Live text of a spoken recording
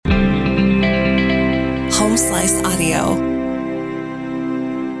Slice Audio.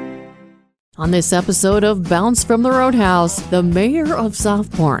 On this episode of Bounce from the Roadhouse, the mayor of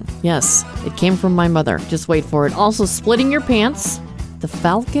South Porn. Yes, it came from my mother. Just wait for it. Also, splitting your pants, the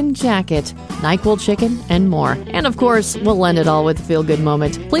Falcon jacket, NyQuil chicken, and more. And of course, we'll end it all with a feel-good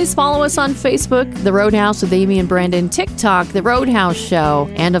moment. Please follow us on Facebook, The Roadhouse with Amy and Brandon, TikTok, The Roadhouse Show,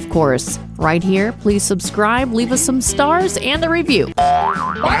 and of course, right here, please subscribe, leave us some stars, and a review.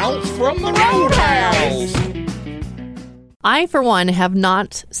 Bounce from the Roadhouse! I, for one, have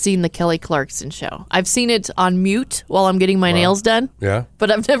not seen the Kelly Clarkson show. I've seen it on mute while I'm getting my nails done. Yeah.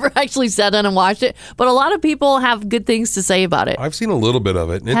 But I've never actually sat down and watched it. But a lot of people have good things to say about it. I've seen a little bit of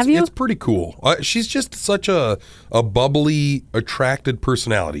it. And Have you? It's pretty cool. She's just such a bubbly, attracted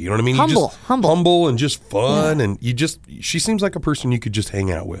personality. You know what I mean? Humble. And just fun. And she seems like a person you could just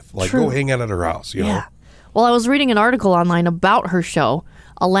hang out with. Like, True. go hang out at her house, you know? Yeah. Well, I was reading an article online about her show,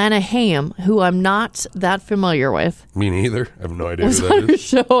 Alana Haim, who I'm not that familiar with. Me neither. I have no idea Was who on that her is.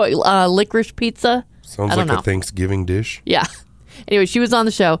 show, Licorice Pizza. Sounds I don't like know. a Thanksgiving dish. Yeah. Anyway, she was on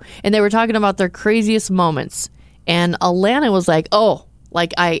the show, and they were talking about their craziest moments. And Alana was like,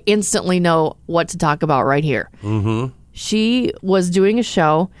 I instantly know what to talk about right here. Mm-hmm. She was doing a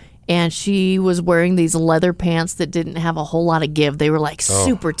show, and she was wearing these leather pants that didn't have a whole lot of give. They were like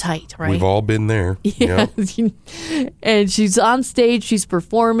super tight, right? We've all been there. Yeah. And she's on stage, she's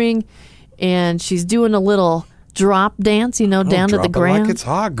performing, and she's doing a little drop dance, down to the Drop it ground. like it's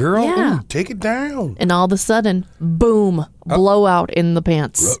hot, girl. Yeah. Ooh, take it down. And all of a sudden, boom, blowout in the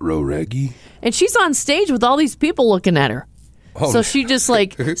pants. Ruh-roh, Reggie. And she's on stage with all these people looking at her. Oh, So she just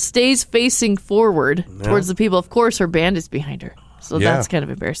stays facing forward towards the people. Of course, her band is behind her. So Yeah. that's kind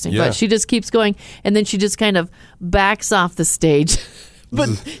of embarrassing. Yeah. But she just keeps going. And then she just kind of backs off the stage. But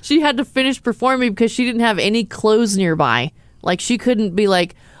she had to finish performing because she didn't have any clothes nearby. Like, she couldn't be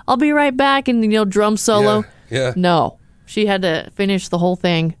like, I'll be right back and, drum solo. Yeah. No. She had to finish the whole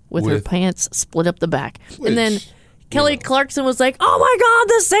thing with her With- pants split up the back. And then Which, Kelly Clarkson was like, oh my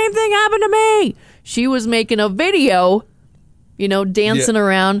God, the same thing happened to me. She was making a video, dancing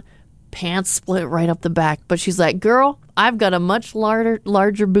around, pants split right up the back. But she's like, girl, I've got a much larger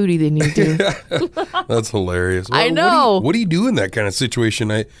booty than you do. That's hilarious. I Well, know. What do you do in that kind of situation?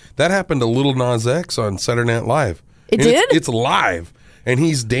 That happened to Lil Nas X on Saturday Night Live. It And did? It's live. And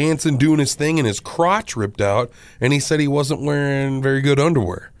he's dancing, doing his thing, and his crotch ripped out. And he said he wasn't wearing very good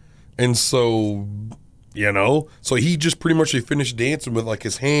underwear. And so, so he just pretty much finished dancing with like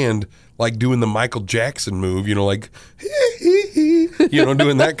his hand, like doing the Michael Jackson move, like,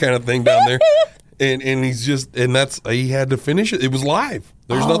 doing that kind of thing down there. And he's just, and he had to finish it. It was live.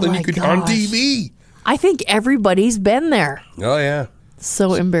 There's nothing my you could on gosh. TV. I think everybody's been there. Oh, yeah.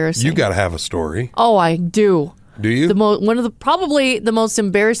 So embarrassing. You got to have a story. Oh, I do. Do you? Probably the most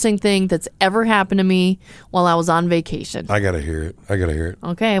embarrassing thing that's ever happened to me while I was on vacation. I got to hear it.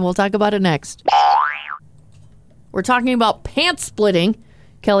 Okay, we'll talk about it next. We're talking about pants splitting.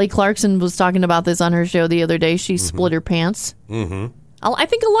 Kelly Clarkson was talking about this on her show the other day. She split her pants. Mm-hmm. I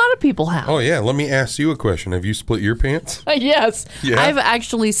think a lot of people have. Oh, yeah. Let me ask you a question. Have you split your pants? Yes. Yeah. I've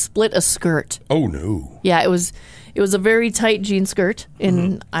actually split a skirt. Oh, no. Yeah, it was a very tight jean skirt,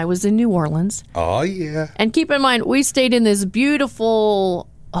 and I was in New Orleans. Oh, yeah. And keep in mind, we stayed in this beautiful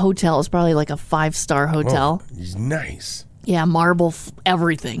hotel. It's probably like a 5-star hotel. Oh, he's nice. Yeah, marble,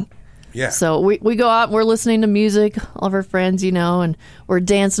 everything. Yeah. So we go out, and we're listening to music, all of our friends, and we're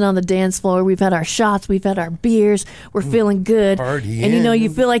dancing on the dance floor. We've had our shots, we've had our beers, we're feeling good. Partying. And you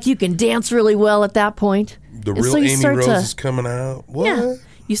feel like you can dance really well at that point. The And real so you Amy start Rose to- is coming out. What? Yeah.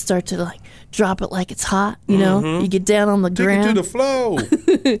 You start to drop it like it's hot, You get down on the Take ground. it to the flow.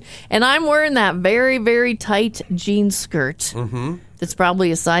 And I'm wearing that very, very tight jean skirt. Mm-hmm. That's probably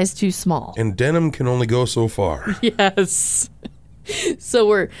a size too small. And denim can only go so far. Yes. So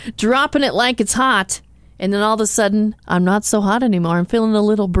we're dropping it like it's hot. And then all of a sudden, I'm not so hot anymore. I'm feeling a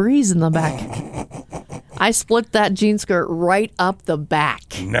little breeze in the back. I split that jean skirt right up the back.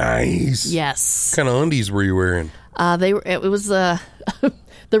 Nice. Yes. What kind of undies were you wearing? It was the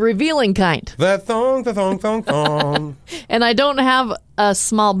revealing kind. That thong. And I don't have a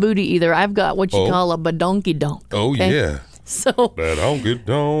small booty either. I've got what you Oh. call a badonky donk. Oh, okay? yeah. So That honky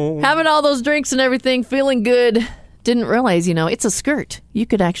donk. having all those drinks and everything, feeling good. Didn't realize, it's a skirt. You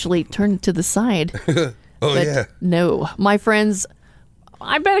could actually turn it to the side. Oh, But yeah. no, my friends,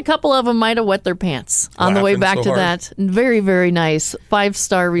 I bet a couple of them might have wet their pants on the way Laughing back so to hard. that. Very, very nice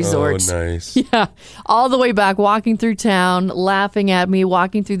 5-star resort. Oh, nice. Yeah, all the way back, walking through town, laughing at me,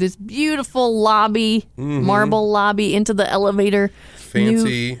 walking through this beautiful lobby, marble lobby, into the elevator.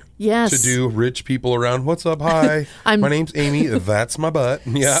 fancy Yes. to do rich people around. What's up? Hi. My name's Amy. That's my butt.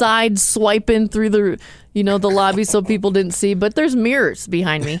 Yeah. Side swiping through the lobby so people didn't see, but there's mirrors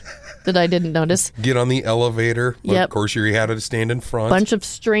behind me that I didn't notice. Get on the elevator. Yep. Of course, you had to stand in front. Bunch of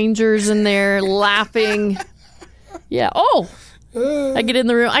strangers in there laughing. Yeah. Oh, I get in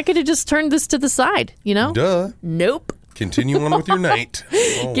the room. I could have just turned this to the side, Duh. Nope. Continue on with your night.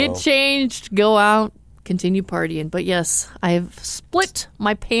 Oh, Get changed, go out, continue partying. But yes, I've split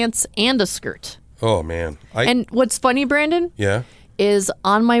my pants and a skirt. Oh, man. And what's funny, Brandon, Yeah. is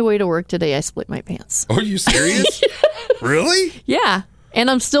on my way to work today, I split my pants. Oh, are you serious? Really? Yeah. And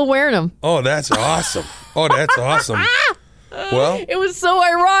I'm still wearing them. Oh, that's awesome. Well, It was so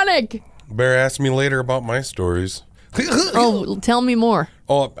ironic. better ask me later about my stories. Oh, tell me more.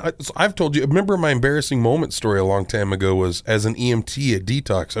 Oh, I've told you. Remember my embarrassing moment story a long time ago was as an EMT at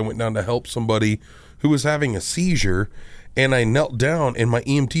Detox. I went down to help somebody who was having a seizure, and I knelt down, and my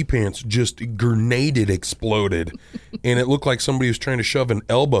EMT pants just exploded, and it looked like somebody was trying to shove an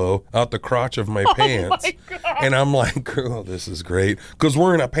elbow out the crotch of my pants. My God. And I'm like, oh, this is great, because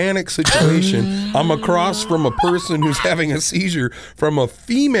we're in a panic situation. I'm across from a person who's having a seizure from a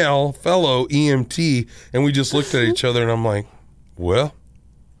female fellow EMT, and we just looked at each other, and I'm like, well,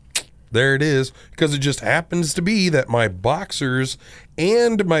 there it is, because it just happens to be that my boxers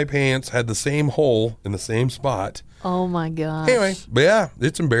and my pants had the same hole in the same spot. Oh, my gosh. Anyway, but yeah,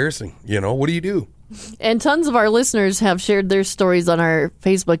 it's embarrassing. What do you do? And tons of our listeners have shared their stories on our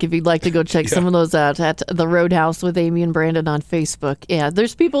Facebook if you'd like to go check some of those out at the Roadhouse with Amy and Brandon on Facebook. Yeah,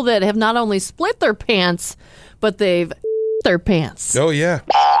 there's people that have not only split their pants, but they've their pants. Oh, yeah.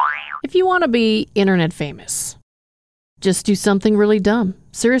 If you want to be internet famous, just do something really dumb.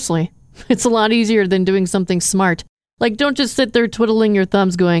 Seriously. It's a lot easier than doing something smart. Like, don't just sit there twiddling your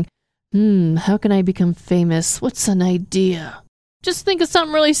thumbs going, how can I become famous? What's an idea? Just think of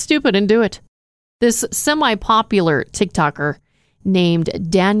something really stupid and do it. This semi-popular TikToker named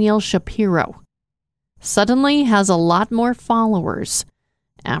Danielle Shapiro suddenly has a lot more followers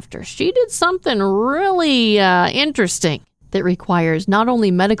after she did something really interesting that requires not only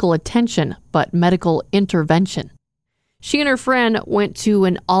medical attention, but medical intervention. She and her friend went to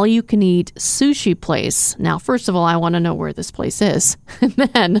an all-you-can-eat sushi place. Now, first of all, I want to know where this place is. And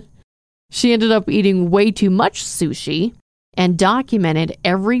then she ended up eating way too much sushi and documented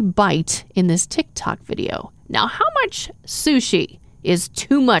every bite in this TikTok video. Now, how much sushi is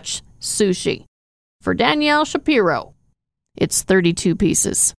too much sushi? For Danielle Shapiro, it's 32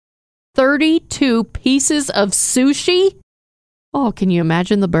 pieces. 32 pieces of sushi? Oh, can you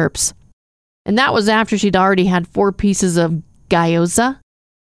imagine the burps? And that was after she'd already had 4 pieces of gyoza,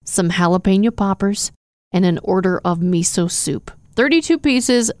 some jalapeno poppers, and an order of miso soup. 32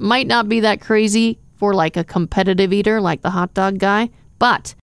 pieces might not be that crazy for like a competitive eater like the hot dog guy,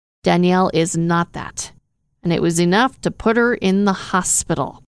 but Danielle is not that. And it was enough to put her in the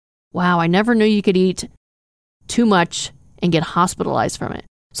hospital. Wow, I never knew you could eat too much and get hospitalized from it.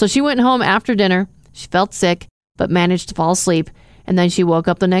 So she went home after dinner. She felt sick, but managed to fall asleep. And then she woke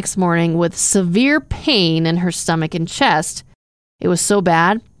up the next morning with severe pain in her stomach and chest. It was so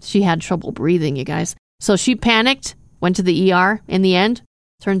bad, she had trouble breathing, you guys. So she panicked, went to the ER. In the end,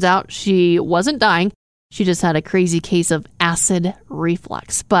 turns out she wasn't dying. She just had a crazy case of acid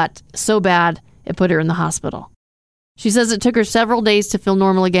reflux, but so bad it put her in the hospital. She says it took her several days to feel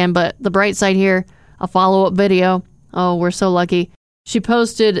normal again, but the bright side here, a follow-up video. Oh, we're so lucky. She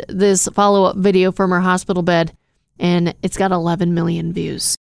posted this follow-up video from her hospital bed, and it's got 11 million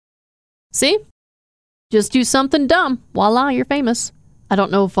views. See? Just do something dumb. Voila, you're famous. I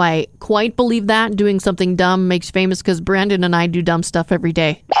don't know if I quite believe that doing something dumb makes you famous, because Brandon and I do dumb stuff every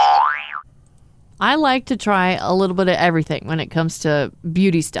day. I like to try a little bit of everything when it comes to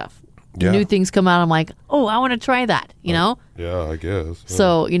beauty stuff. Yeah. New things come out, I'm like, oh, I want to try that, you know? Yeah, I guess. Yeah.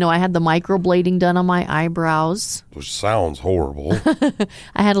 So, I had the microblading done on my eyebrows. Which sounds horrible.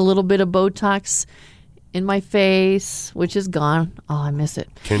 I had a little bit of Botox in my face, which is gone. Oh, I miss it.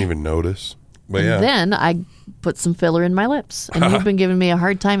 Can't even notice. But And yeah. then I put some filler in my lips. And you've been giving me a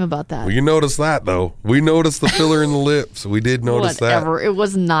hard time about that. Well, you noticed that, though. We noticed the filler in the lips. We did notice Whatever. It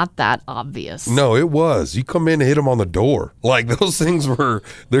was not that obvious. that. No, it was. You come in and hit them on the door. Like, those things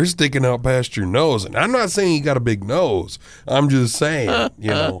they're sticking out past your nose. And I'm not saying you got a big nose. I'm just saying,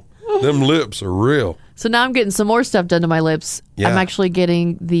 them lips are real. So now I'm getting some more stuff done to my lips. Yeah. I'm actually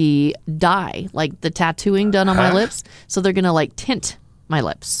getting the dye, like the tattooing done on my lips. So they're going to tint my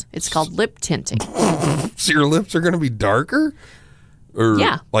lips. It's called lip tinting. So your lips are going to be darker? Or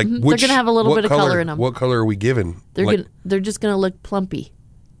Yeah. Like They're going to have a little what bit of color in them. What color are we giving? They're just going to look plumpy.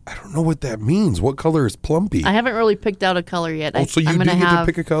 I don't know what that means. What color is Plumpy? I haven't really picked out a color yet. So you I'm do gonna get to have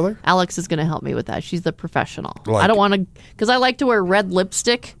pick a color? Alex is going to help me with that. She's the professional. Like- I don't want to, because I like to wear red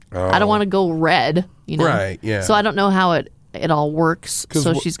lipstick. I don't want to go red, you know. Right, yeah. So I don't know how it all works. 'Cause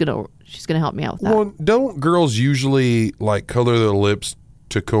So she's gonna help me out with that. Well, don't girls usually like color their lips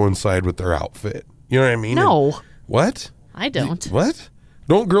to coincide with their outfit? You know what I mean? No. What? I don't. What?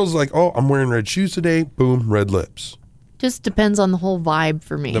 Don't girls like, oh, I'm wearing red shoes today, boom, red lips. Just depends on the whole vibe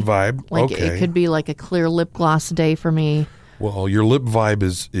for me. The vibe? Like Okay. it could be like a clear lip gloss day for me. Well, your lip vibe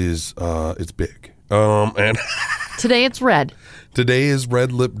is it's big. And Today it's red. today is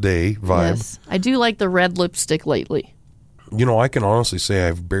red lip day vibe. Yes. I do like the red lipstick lately. You know, I can honestly say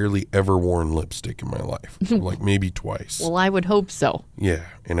I've barely ever worn lipstick in my life. Like maybe twice. Well, I would hope so. Yeah,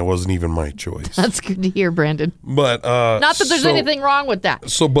 and it wasn't even my choice. That's good to hear, Brandon. But Not that there's anything wrong with that.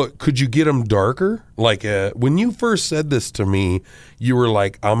 So, but could you get them darker? Like when you first said this to me, you were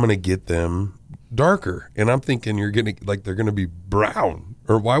like, "I'm gonna get them darker," and I'm thinking you're gonna like they're gonna be brown.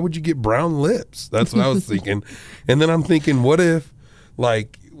 Or why would you get brown lips? That's what I was thinking. And then I'm thinking, what if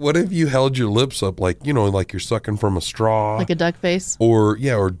you held your lips up like, you know, like you're sucking from a straw, Like a duck face. or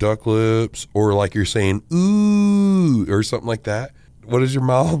duck lips, or like you're saying ooh or something like that. What does your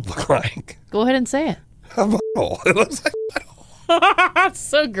mouth look like? Go ahead and say it. A butthole. It looks like That's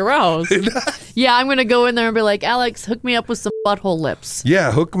so gross. Yeah, I'm going to go in there and be like, Alex, hook me up with some butthole lips.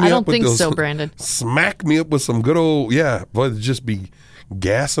 yeah, hook me I up don't with think those. so, Brandon. Smack me up with some good old, yeah, but it'd just be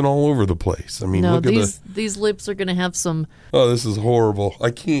gassing all over the place. I mean, No, look at these lips are going to have some. oh, this is horrible.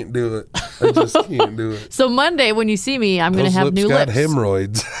 I can't do it. I just can't do it. So Monday, when you see me, I'm going to Those have lips new got lips.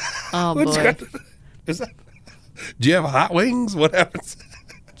 hemorrhoids. Oh, What's boy. got- is that? Do you have hot wings? What happens?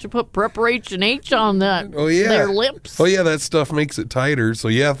 Should put preparation H on that. Oh yeah, Their lips. Oh yeah, that stuff makes it tighter. So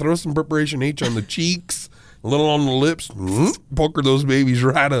yeah, throw some preparation H on the cheeks, a little on the lips, poker those babies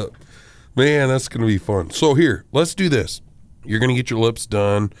right up. Man, that's gonna be fun. So here, let's do this. You're gonna get your lips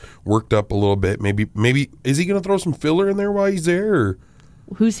done, worked up a little bit. Maybe is he gonna throw some filler in there while he's there,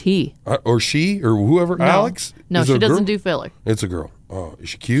 Who's he? or she, or whoever? No. Alex? No, Is it she a doesn't girl? do filler. It's a girl. Oh, is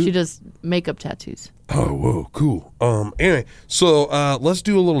she cute? She does makeup tattoos. Oh, whoa, cool. Anyway, so let's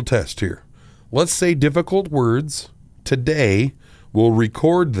do a little test here. Let's say difficult words. Today, we'll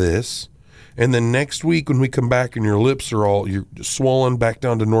record this, and then next week when we come back and your lips are all you're swollen back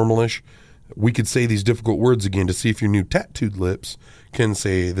down to normalish, we could say these difficult words again to see if your new tattooed lips can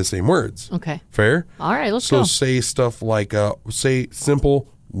say the same words. Okay. Fair? All right, let's So go. say stuff like, say simple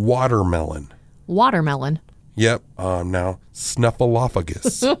watermelon. Watermelon. Yep. Now,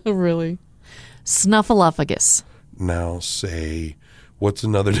 snuffleupagus. Really? Snuffleupagus. Now say, what's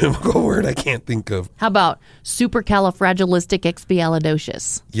another difficult word I can't think of? How about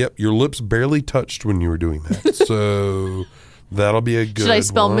supercalifragilisticexpialidocious? Yep, your lips barely touched when you were doing that. So that'll be a good Should I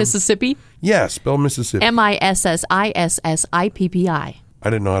spell one. Mississippi? Yeah, spell Mississippi. Mississippi. I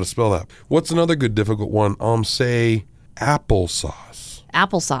didn't know how to spell that. What's another good difficult one? Say applesauce.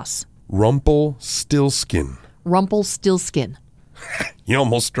 Applesauce. Rumpelstiltskin. Rumpelstiltskin. You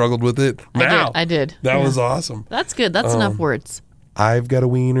almost struggled with it. Now, I did. That was awesome. That's good. That's enough words. I've got a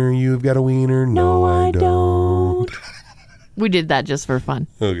wiener. You've got a wiener. No, I don't. We did that just for fun.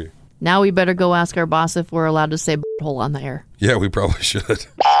 Okay. Now we better go ask our boss if we're allowed to say butthole on the air. Yeah, we probably should.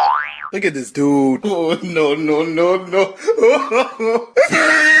 Look at this dude. Oh, no, no, no, no.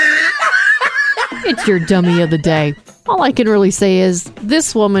 It's your dummy of the day. All I can really say is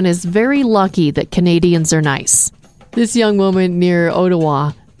this woman is very lucky that Canadians are nice. This young woman near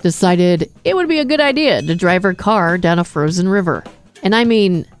Ottawa decided it would be a good idea to drive her car down a frozen river. And I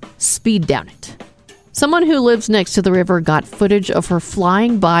mean, speed down it. Someone who lives next to the river got footage of her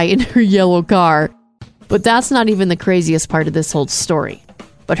flying by in her yellow car. But that's not even the craziest part of this whole story.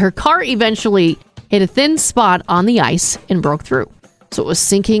 But her car eventually hit a thin spot on the ice and broke through. So it was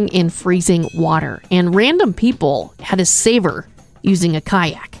sinking in freezing water, and random people had to save her using a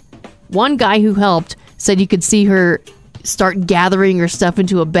kayak. One guy who helped said you could see her start gathering her stuff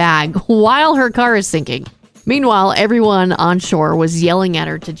into a bag while her car is sinking. Meanwhile, everyone on shore was yelling at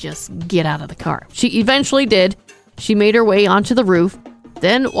her to just get out of the car. She eventually did. She made her way onto the roof.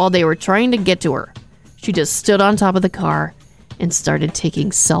 Then, while they were trying to get to her, she just stood on top of the car and started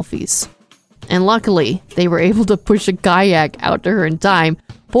taking selfies. And luckily, they were able to push a kayak out to her in time,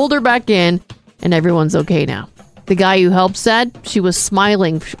 pulled her back in, and everyone's okay now. The guy who helped said she was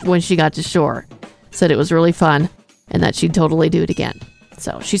smiling when she got to shore, said it was really fun, and that she'd totally do it again.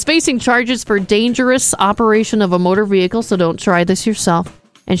 So she's facing charges for dangerous operation of a motor vehicle, so don't try this yourself,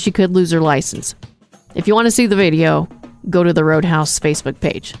 and she could lose her license. If you want to see the video, go to the Roadhouse Facebook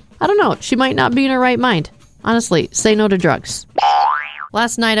page. I don't know, she might not be in her right mind. Honestly, say no to drugs.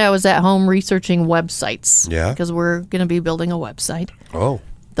 Last night I was at home researching websites. Yeah? Because we're going to be building a website, Oh.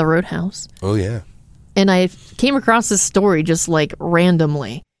 The Roadhouse. Oh, yeah. And I came across this story just like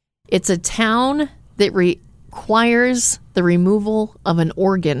randomly. It's a town that requires the removal of an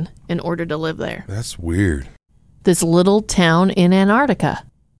organ in order to live there. That's weird. This little town in Antarctica.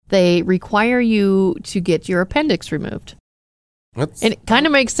 They require you to get your appendix removed. That's, And it kind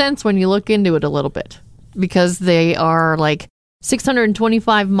of makes sense when you look into it a little bit because they are like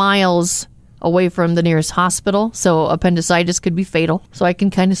 625 miles away from the nearest hospital. So appendicitis could be fatal. So I can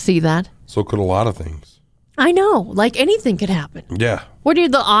kind of see that. so could a lot of things. I know, like anything could happen. Yeah. What are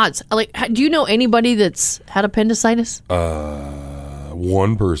the odds? Like, do you know anybody that's had appendicitis?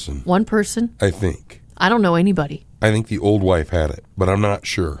 One person, One person? I think. I don't know anybody. I think the old wife had it, but I'm not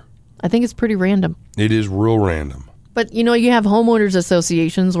sure. I think it's pretty random. It is real random. But, you know, you have homeowners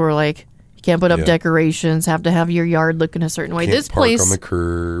associations where, like, you can't put up Yeah. decorations, have to have your yard looking a certain way. Can't This park place on the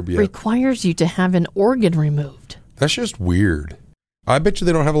curb. Yeah. requires you to have an organ removed. That's just weird. I bet you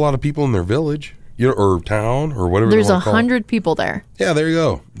they don't have a lot of people in their village, or town, or whatever. There's they want to call it. 100 people there. Yeah, there you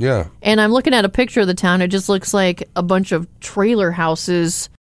go. Yeah. And I'm looking at a picture of the town. It just looks like a bunch of trailer houses,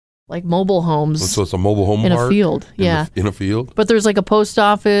 like mobile homes So it's a mobile home in a park field. in Yeah. in a field. But there's like a post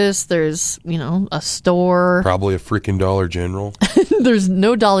office. There's, you know, a store. Probably a freaking Dollar General. There's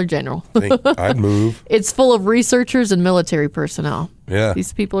no Dollar General. Think I'd move. It's full of researchers and military personnel. Yeah.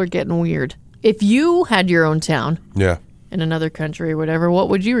 These people are getting weird. If you had your own town Yeah. in another country or whatever, what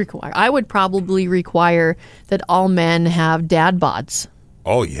would you require? I would probably require that all men have dad bods.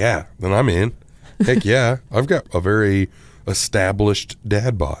 Oh yeah. Then I'm in. Heck yeah. I've got a very established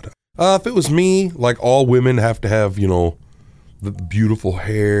dad bod. If it was me, like all women have to have, you know, the beautiful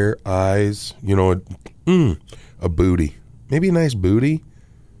hair, eyes, you know, a booty. Maybe a nice booty.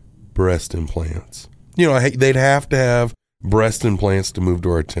 Breast implants. You know, they'd have to have breast implants to move to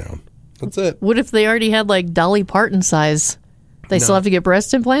our town. That's it. What if they already had like Dolly Parton size? They still have to get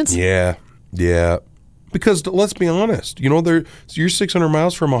breast implants? Yeah. Yeah. Because let's be honest, you know, you're 600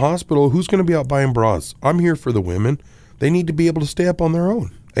 miles from a hospital. Who's going to be out buying bras? I'm here for the women. They need to be able to stay up on their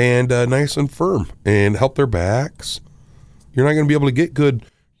own and nice and firm and help their backs. You're not going to be able to get good.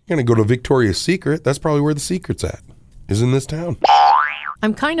 You're going to go to Victoria's Secret. That's probably where the secret's at, is in this town.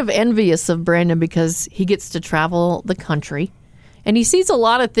 I'm kind of envious of Brandon because he gets to travel the country and he sees a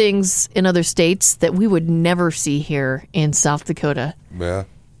lot of things in other states that we would never see here in South Dakota. Yeah.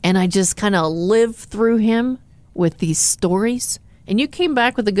 And I just kind of live through him with these stories. And you came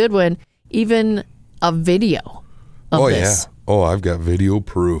back with a good one, even a video of this. Yeah. Oh, I've got video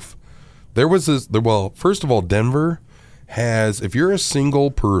proof. There was this, well, first of all, Denver has, if you're a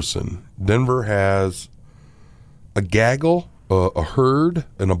single person, Denver has a gaggle, a herd,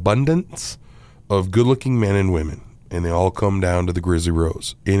 an abundance of good-looking men and women. And they all come down to the Grizzly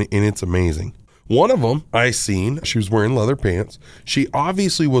Rose. And it's amazing. One of them I seen, she was wearing leather pants. She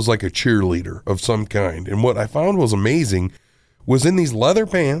obviously was like a cheerleader of some kind. And what I found was amazing was in these leather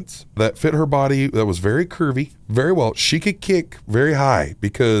pants that fit her body, that was very curvy, very well. She could kick very high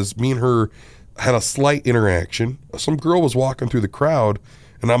because me and her had a slight interaction. Some girl was walking through the crowd,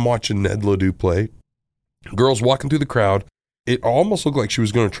 and I'm watching Ned Ledoux play. Girl's walking through the crowd. It almost looked like she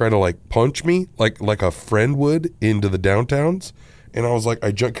was going to try to like punch me, like a friend would into the downtowns. And I was like,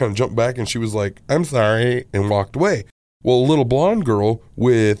 kind of jumped back, and she was like, I'm sorry, and walked away. Well, a little blonde girl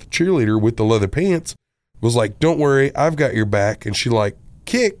with cheerleader with the leather pants was like, don't worry, I've got your back. And she like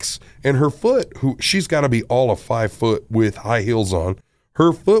kicks, and her foot, she's got to be all of 5 foot with high heels on.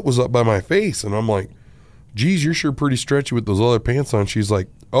 Her foot was up by my face, and I'm like, geez, you're sure pretty stretchy with those leather pants on. She's like,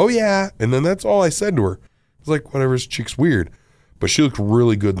 oh yeah. And then that's all I said to her. I was like, whatever, this chick's weird. But she looked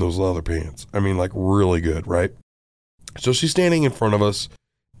really good in those leather pants. I mean, like really good, right? So she's standing in front of us,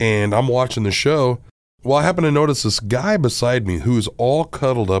 and I'm watching the show. Well, I happen to notice this guy beside me who's all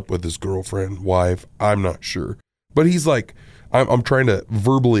cuddled up with his girlfriend, wife, I'm not sure. But he's like, I'm trying to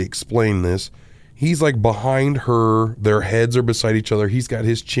verbally explain this. He's like behind her. Their heads are beside each other. He's got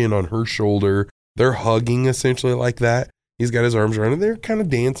his chin on her shoulder. They're hugging essentially like that. He's got his arms around her. They're kind of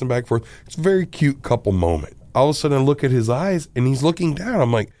dancing back and forth. It's a very cute couple moment. All of a sudden I look at his eyes, and he's looking down.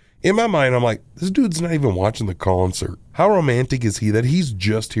 I'm like, in my mind, I'm like, this dude's not even watching the concert. How romantic is he that he's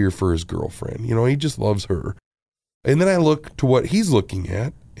just here for his girlfriend? You know, he just loves her. And then I look to what he's looking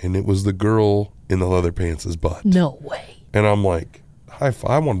at, and it was the girl in the leather pants' butt. No way. And I'm like, high five.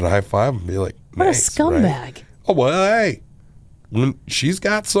 I wanted to high five and be like, What nice, a scumbag. right? Oh, well, hey, when she's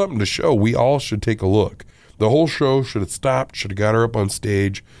got something to show, we all should take a look. The whole show should have stopped, should have got her up on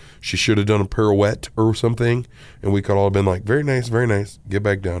stage. She should have done a pirouette or something, and we could all have been like, very nice, get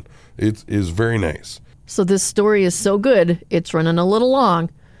back down. It is very nice. So this story is so good, it's running a little long.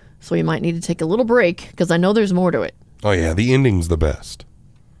 So we might need to take a little break because I know there's more to it. Oh, yeah, the ending's the best.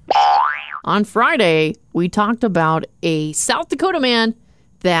 On Friday, we talked about a South Dakota man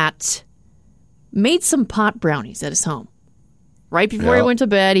that made some pot brownies at his home. Right before he went to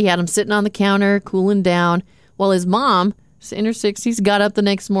bed, he had them sitting on the counter, cooling down. While his mom, in her 60s, got up the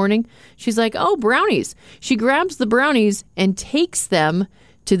next morning. She's like, oh, brownies. She grabs the brownies and takes them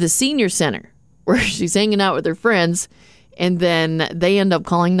to the senior center where she's hanging out with her friends. And then they end up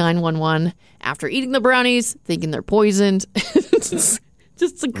calling 911 after eating the brownies, thinking they're poisoned.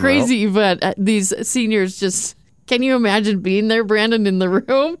 Just a crazy event. These seniors just, can you imagine being there, Brandon, in the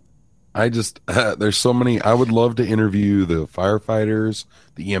room? There's so many. I would love to interview the firefighters,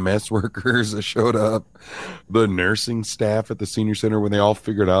 the EMS workers that showed up, the nursing staff at the senior center when they all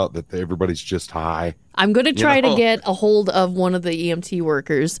figured out that everybody's just high. I'm going to try to get a hold of one of the EMT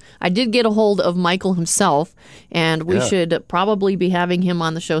workers. I did get a hold of Michael himself, and we should probably be having him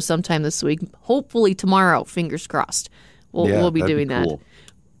on the show sometime this week. Hopefully tomorrow, fingers crossed. We'll be doing that.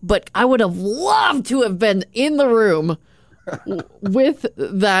 But I would have loved to have been in the room with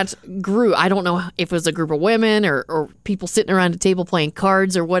that group. I don't know if it was a group of women or people sitting around a table playing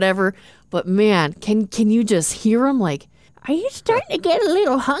cards or whatever. But man, can you just hear them like, are you starting to get a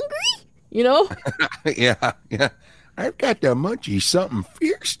little hungry? You know? Yeah. I've got the munchies something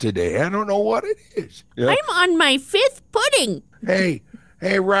fierce today. I don't know what it is. Yeah. I'm on my 5th pudding.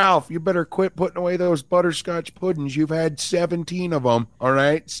 Hey, Ralph, you better quit putting away those butterscotch puddings. You've had 17 of them. All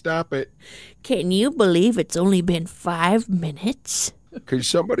right, stop it. Can you believe it's only been 5 minutes? Could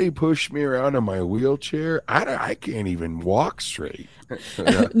somebody push me around in my wheelchair? I can't even walk straight.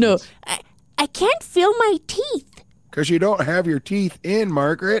 No, I can't feel my teeth. Because you don't have your teeth in,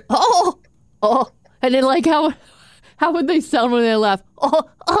 Margaret. Oh. And then like how would they sound when they laugh?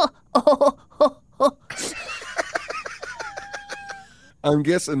 Oh. I'm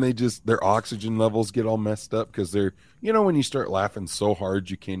guessing their oxygen levels get all messed up because they're, when you start laughing so hard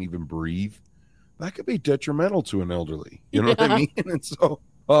you can't even breathe, that could be detrimental to an elderly. You know what I mean? And so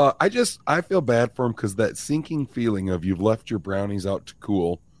I feel bad for him because that sinking feeling of you've left your brownies out to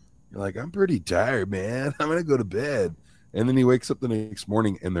cool. You're like, I'm pretty tired, man. I'm going to go to bed. And then he wakes up the next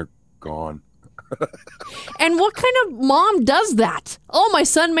morning and they're gone. And what kind of mom does that? Oh, my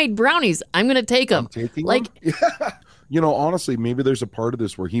son made brownies. I'm going to take them. I'm taking them? Yeah. Honestly, maybe there's a part of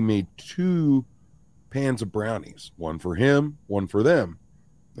this where he made 2 pans of brownies, one for him, one for them.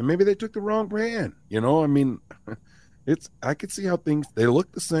 And maybe they took the wrong pan. I mean, I could see how they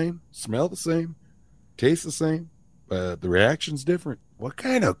look the same, smell the same, taste the same, but the reaction's different. What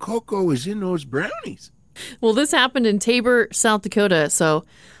kind of cocoa is in those brownies? Well, this happened in Tabor, South Dakota. So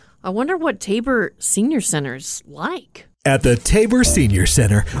I wonder what Tabor Senior Center's like. At the Tabor Senior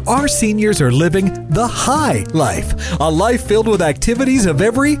Center, our seniors are living the high life, a life filled with activities of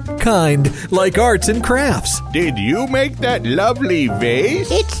every kind, like arts and crafts. Did you make that lovely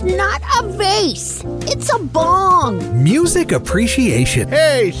vase? It's not a vase. It's a bong. Music appreciation.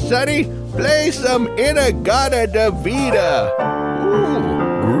 Hey, Sonny, play some Inagata Davida. Ooh,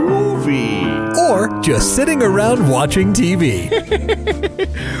 groovy. Or just sitting around watching TV.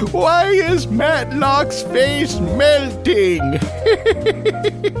 Why is Matlock's face melting?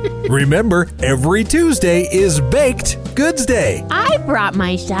 Remember, every Tuesday is Baked Goods Day. I brought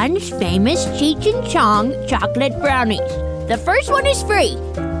my son's famous Cheech and Chong chocolate brownies. The first one is free,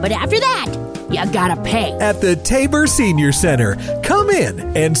 but after that, you gotta pay. At the Tabor Senior Center, come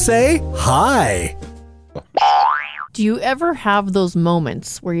in and say hi. Do you ever have those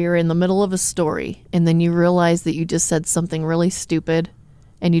moments where you're in the middle of a story and then you realize that you just said something really stupid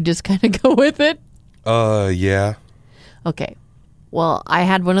and you just kind of go with it? Yeah. Okay. Well, I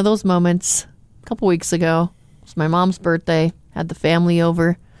had one of those moments a couple weeks ago. It was my mom's birthday. Had the family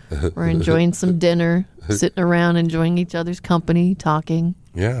over. We're enjoying some dinner, sitting around enjoying each other's company, talking.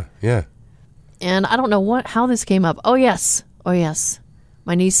 Yeah. And I don't know how this came up. Oh, yes.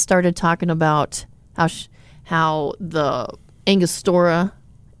 My niece started talking about how the Angostura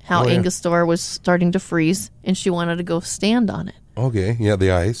was starting to freeze, and she wanted to go stand on it. Okay, yeah,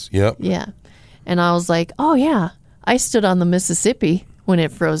 the ice, yep. Yeah, and I was like, oh, yeah, I stood on the Mississippi when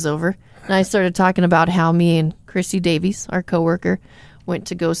it froze over, and I started talking about how me and Chrissy Davies, our coworker, went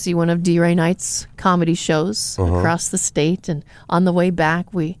to go see one of D-Ray Knight's comedy shows across the state, and on the way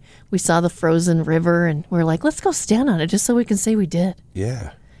back, we saw the frozen river, and we were like, let's go stand on it just so we can say we did.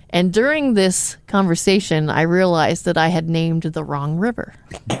 Yeah. And during this conversation, I realized that I had named the wrong river.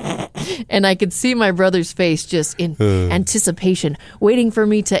 And I could see my brother's face just in anticipation, waiting for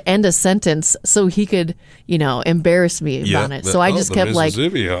me to end a sentence so he could, embarrass me about it. So I just kept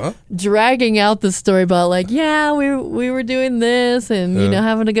dragging out the story about we were doing this and,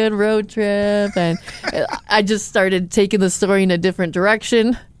 having a good road trip. And I just started taking the story in a different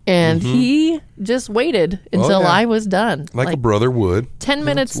direction. And he just waited until I was done. Like a brother would. 10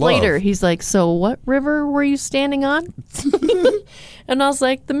 minutes later, he's like, so what river were you standing on? And I was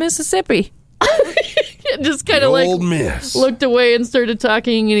like, the Mississippi. Just kind of looked away and started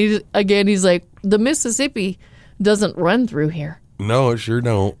talking. And he's like, the Mississippi doesn't run through here. No, it sure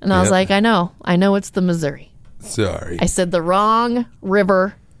don't. And I was like, I know it's the Missouri. Sorry. I said the wrong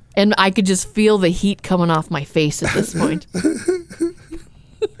river. And I could just feel the heat coming off my face at this point.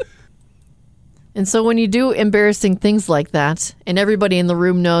 And so when you do embarrassing things like that, and everybody in the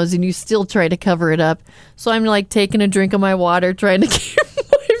room knows, and you still try to cover it up, so I'm taking a drink of my water, trying to keep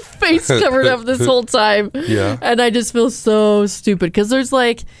my face covered up this whole time. Yeah. And I just feel so stupid because there's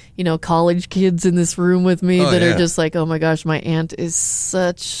college kids in this room with me that are just like, oh my gosh, my aunt is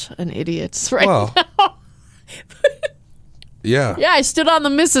such an idiot now. Yeah. Yeah, I stood on the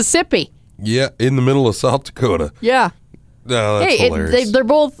Mississippi. Yeah, in the middle of South Dakota. Yeah. No, that's hilarious. They're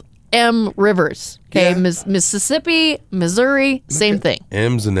both M rivers. Okay, Mississippi, Missouri, same thing.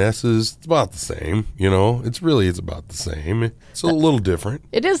 M's and S's, it's about the same. It's about the same. It's a little different.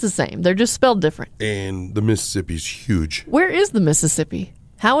 It is the same. They're just spelled different. And the Mississippi's huge. Where is the Mississippi?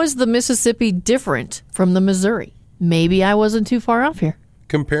 How is the Mississippi different from the Missouri? Maybe I wasn't too far off here.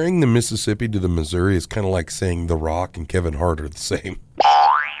 Comparing the Mississippi to the Missouri is kind of like saying The Rock and Kevin Hart are the same.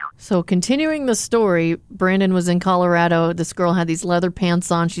 So continuing the story, Brandon was in Colorado. This girl had these leather pants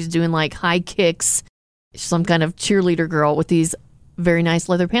on. She's doing high kicks, some kind of cheerleader girl with these very nice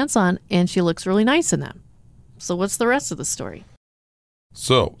leather pants on, and she looks really nice in them. So what's the rest of the story?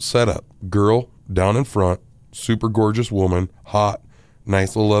 So, set up. Girl down in front, super gorgeous woman, hot,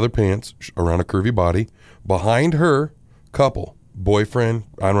 nice little leather pants around a curvy body. Behind her, couple, boyfriend,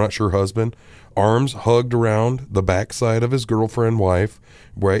 I'm not sure husband, arms hugged around the backside of his girlfriend, wife,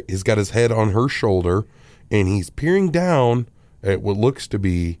 right? He's got his head on her shoulder, and he's peering down at what looks to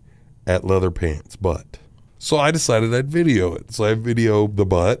be at leather pants' butt. So I decided I'd video it. So I videoed the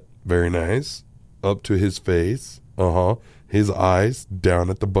butt, very nice, up to his face, his eyes down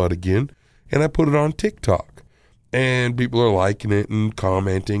at the butt again, and I put it on TikTok. And people are liking it and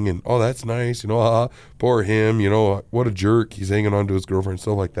commenting and, oh, that's nice, poor him, what a jerk, he's hanging on to his girlfriend,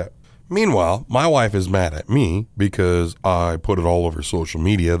 stuff like that. Meanwhile, my wife is mad at me because I put it all over social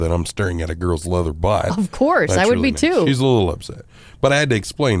media that I'm staring at a girl's leather butt. Of course, That's I would really be nice. too. She's a little upset. But I had to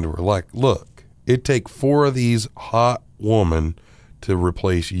explain to her, look, it'd take 4 of these hot women to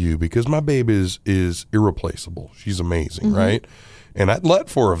replace you because my babe is irreplaceable. She's amazing, right? And I'd let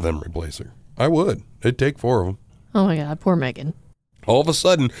 4 of them replace her. I would. It'd take 4 of them. Oh my God, poor Megan. All of a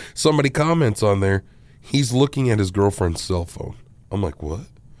sudden, somebody comments on there, he's looking at his girlfriend's cell phone. I'm like, what?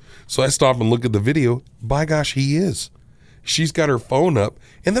 So I stop and look at the video. By gosh, he is. She's got her phone up.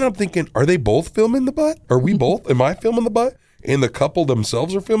 And then I'm thinking, are they both filming the butt? Are we both? Am I filming the butt? And the couple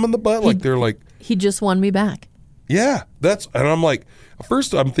themselves are filming the butt? He just won me back. Yeah, and I'm like,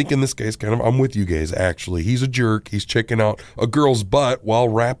 first I'm thinking this guy's I'm with you guys, actually. He's a jerk. He's checking out a girl's butt while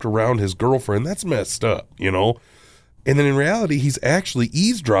wrapped around his girlfriend. That's messed up, And then in reality, he's actually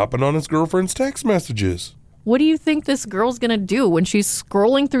eavesdropping on his girlfriend's text messages. What do you think this girl's going to do when she's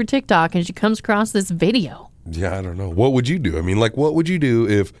scrolling through TikTok and she comes across this video? Yeah, I don't know. What would you do? I mean, what would you do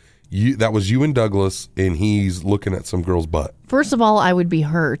if that was you and Douglas and he's looking at some girl's butt? First of all, I would be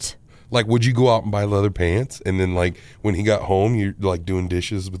hurt. Would you go out and buy leather pants and then when he got home, you're doing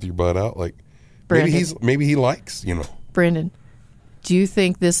dishes with your butt out? Maybe he likes, Brandon, do you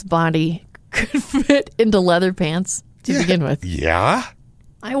think this body could fit into leather pants to begin with? Yeah.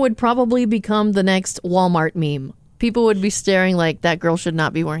 I would probably become the next Walmart meme. People would be staring like that girl should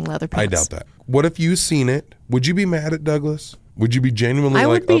not be wearing leather pants. I doubt that. What if you seen it? Would you be mad at Douglas? Would you be genuinely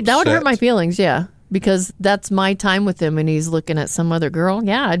upset? That would hurt my feelings, yeah. Because that's my time with him and he's looking at some other girl.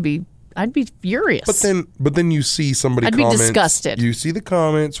 Yeah, I'd be furious. But then you see somebody I'd be disgusted. You see the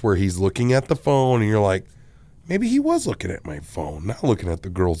comments where he's looking at the phone and you're like, maybe he was looking at my phone, not looking at the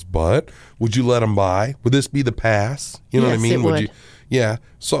girl's butt. Would you let him by? Would this be the pass? You know what I mean? It would. Yeah.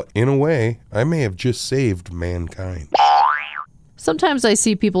 So in a way, I may have just saved mankind. Sometimes I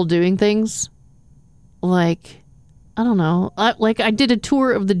see people doing things I don't know. I did a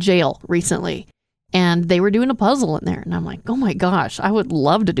tour of the jail recently and they were doing a puzzle in there. And I'm like, oh my gosh, I would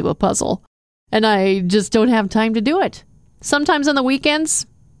love to do a puzzle. And I just don't have time to do it. Sometimes on the weekends,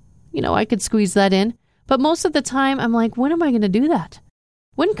 I could squeeze that in. But most of the time, I'm like, when am I going to do that?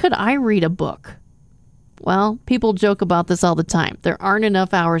 When could I read a book? Well, people joke about this all the time. There aren't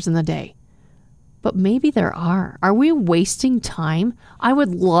enough hours in the day. But maybe there are. Are we wasting time? I would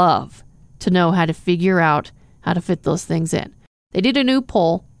love to know how to figure out how to fit those things in. They did a new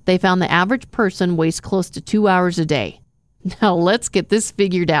poll. They found the average person wastes close to 2 hours a day. Now let's get this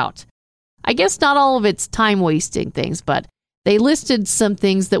figured out. I guess not all of it's time-wasting things, but they listed some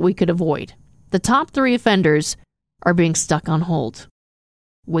things that we could avoid. The top 3 offenders are being stuck on hold,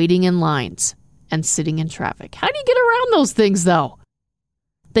 waiting in lines, and sitting in traffic. How do you get around those things, though?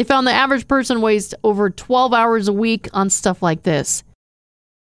 They found the average person wastes over 12 hours a week on stuff like this.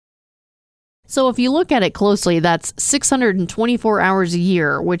 So if you look at it closely, that's 624 hours a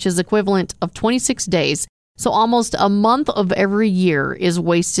year, which is equivalent of 26 days. So almost a month of every year is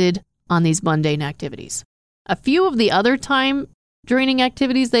wasted on these mundane activities. A few of the other time-draining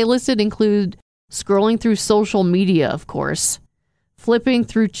activities they listed include scrolling through social media, of course, flipping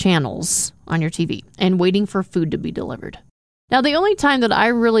through channels on your TV, and waiting for food to be delivered. Now, the only time that I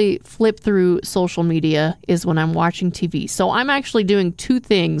really flip through social media is when I'm watching TV. So I'm actually doing 2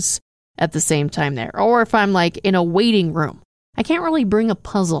 things at the same time there. Or if I'm like in a waiting room. I can't really bring a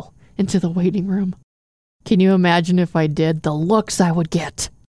puzzle into the waiting room. Can you imagine if I did? The looks I would get.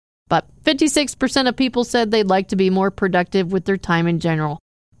 But 56% of people said they'd like to be more productive with their time in general.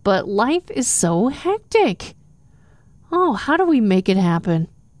 But life is so hectic. Oh, how do we make it happen?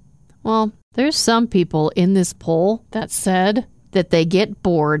 Well, there's some people in this poll that said that they get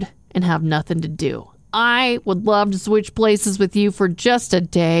bored and have nothing to do. I would love to switch places with you for just a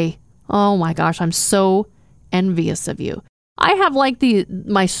day. Oh my gosh, I'm so envious of you. I have like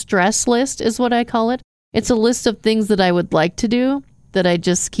my stress list is what I call it. It's a list of things that I would like to do that I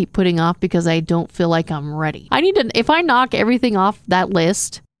just keep putting off because I don't feel like I'm ready. If I knock everything off that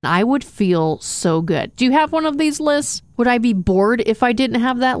list, I would feel so good. Do you have one of these lists? Would I be bored if I didn't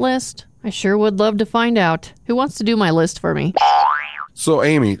have that list? I sure would love to find out. Who wants to do my list for me? So,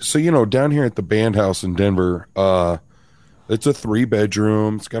 Amy, down here at the band house in Denver, it's a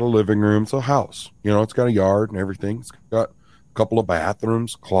 3-bedroom. It's got a living room. It's a house. It's got a yard and everything. It's got a couple of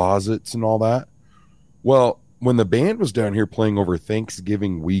bathrooms, closets, and all that. Well, when the band was down here playing over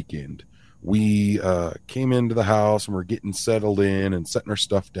Thanksgiving weekend, we came into the house and we're getting settled in and setting our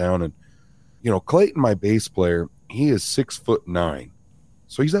stuff down. And, Clayton, my bass player, he is 6'9".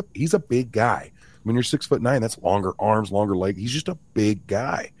 So he's a big guy. When you're 6'9", that's longer arms, longer legs. He's just a big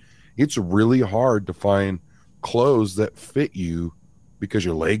guy. It's really hard to find clothes that fit you because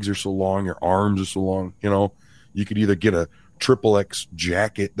your legs are so long, your arms are so long. You could either get a XXX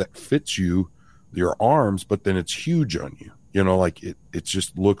jacket that fits your arms, but then it's huge on you. It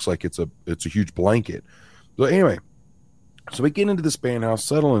just looks like it's a huge blanket. So anyway, so we get into this band house,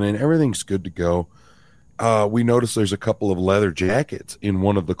 settling in, everything's good to go. We notice there's a couple of leather jackets in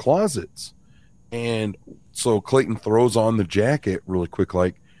one of the closets. And so Clayton throws on the jacket really quick,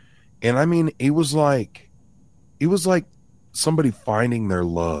 and I mean, it was like somebody finding their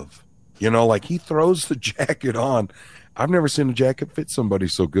love, he throws the jacket on. I've never seen a jacket fit somebody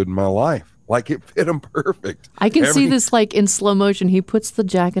so good in my life. It fit him perfect. I can see this in slow motion. He puts the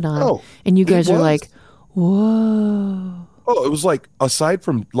jacket on and you guys are like, whoa. Oh, it was aside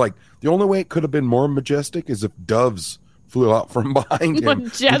from the only way it could have been more majestic is if doves flew out from behind him.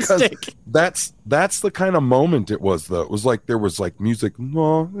 Majestic. That's the kind of moment it was, though. It was there was music,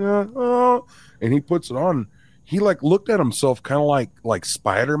 and he puts it on. He looked at himself kind of like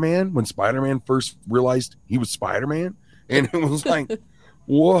Spider-Man when Spider-Man first realized he was Spider-Man, and it was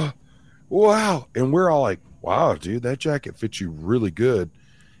whoa, wow. And we're all like, wow, dude, that jacket fits you really good.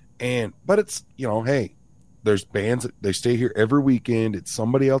 But it's hey. There's bands that they stay here every weekend. It's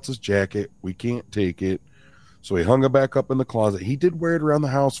somebody else's jacket. We can't take it. So he hung it back up in the closet. He did wear it around the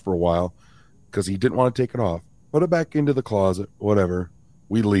house for a while because he didn't want to take it off. Put it back into the closet, whatever.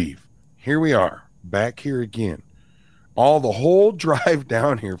 We leave. Here we are, back here again. The whole drive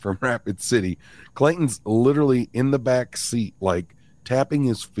down here from Rapid City, Clayton's literally in the back seat, tapping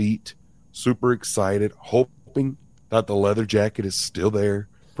his feet, super excited, hoping that the leather jacket is still there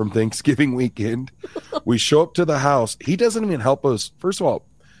from Thanksgiving weekend. We show up to the house. He doesn't even help us. First of all,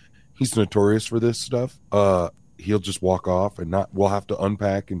 he's notorious for this stuff. He'll just walk off and we'll have to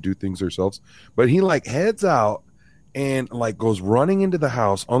unpack and do things ourselves. But he heads out and goes running into the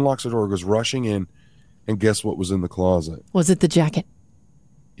house, unlocks the door, goes rushing in, and guess what was in the closet? Was it the jacket?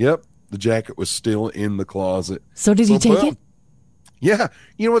 Yep. The jacket was still in the closet. So did he take it? Yeah.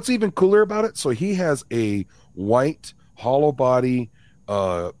 You know what's even cooler about it? So he has a white hollow body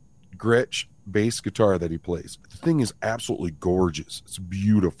Gretsch bass guitar that he plays. The thing is absolutely gorgeous. It's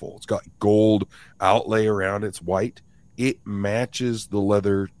beautiful. It's got gold outlay around it. It's white. It matches the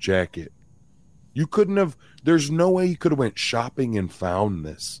leather jacket. You couldn't have, there's no way you could have went shopping and found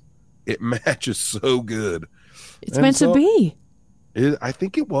this. It matches so good. It's meant to be. I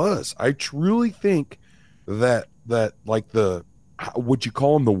think it was. I truly think that like would you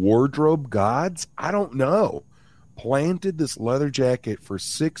call them the wardrobe gods? I don't know. Planted this leather jacket for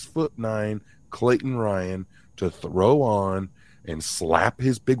 6'9" Clayton Ryan to throw on and slap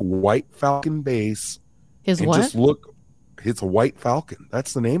his big white Falcon bass. His and what? Just look. It's a white Falcon.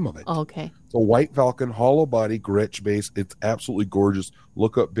 That's the name of it. Oh, okay. It's a white Falcon hollow body Gretsch bass. It's absolutely gorgeous.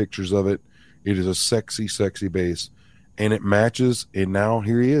 Look up pictures of it. It is a sexy, sexy bass. And it matches. And now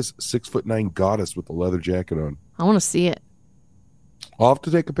here he is, 6'9" goddess with a leather jacket on. I want to see it. I'll have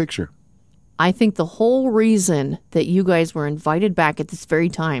to take a picture. I think the whole reason that you guys were invited back at this very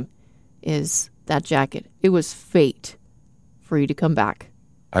time is that jacket. It was fate for you to come back.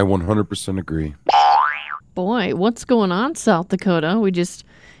 I 100% agree. Boy, what's going on, South Dakota? We just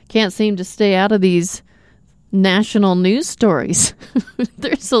can't seem to stay out of these national news stories.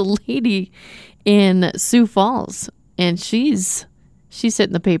 There's a lady in Sioux Falls, and she's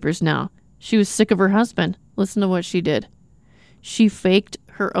hitting the papers now. She was sick of her husband. Listen to what she did. She faked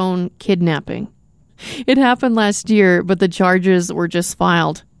her own kidnapping. It happened last year, but the charges were just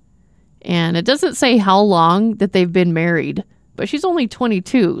filed. And it doesn't say how long that they've been married, but she's only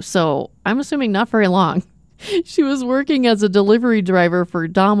 22, so I'm assuming not very long. She was working as a delivery driver for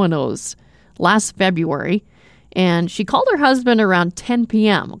Domino's last February, and she called her husband around 10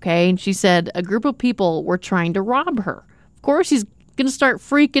 p.m., okay? And she said a group of people were trying to rob her. Of course, he's going to start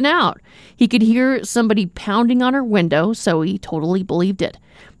freaking out. He could hear somebody pounding on her window, so he totally believed it.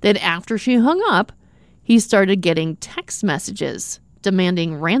 Then after she hung up, he started getting text messages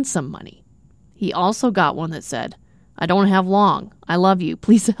demanding ransom money. He also got one that said, "I don't have long. I love you.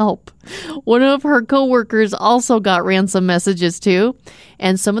 Please help." One of her coworkers also got ransom messages too,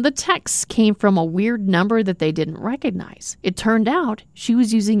 and some of the texts came from a weird number that they didn't recognize. It turned out she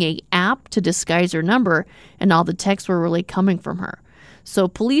was using an app to disguise her number, and all the texts were really coming from her. So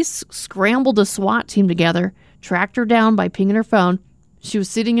police scrambled a SWAT team together, tracked her down by pinging her phone. She was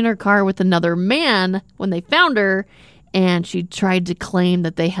sitting in her car with another man when they found her, and she tried to claim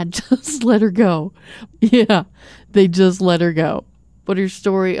that they had just let her go. Yeah, they just let her go. But her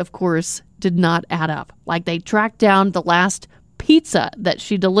story, of course, did not add up. Like, they tracked down the last pizza that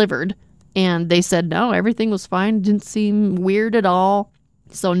she delivered, and they said, no, everything was fine. Didn't seem weird at all.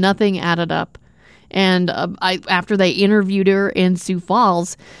 So nothing added up. And after they interviewed her in Sioux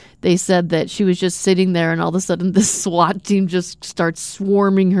Falls, they said that she was just sitting there, and all of a sudden the SWAT team just starts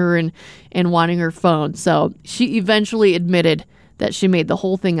swarming her and wanting her phone. So she eventually admitted that she made the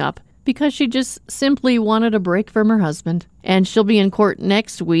whole thing up because she just simply wanted a break from her husband. And she'll be in court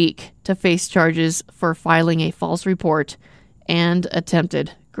next week to face charges for filing a false report and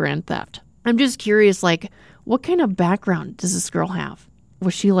attempted grand theft. I'm just curious, like, what kind of background does this girl have?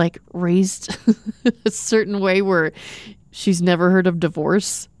 Was she, like, raised a certain way where she's never heard of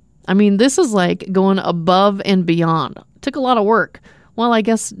divorce? I mean, this is like going above and beyond. It took a lot of work. Well, I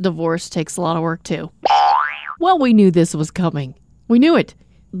guess divorce takes a lot of work too. Well, we knew this was coming. We knew it.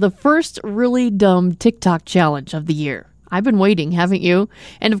 The first really dumb TikTok challenge of the year. I've been waiting, haven't you?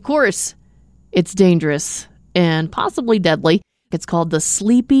 And of course, it's dangerous and possibly deadly. It's called the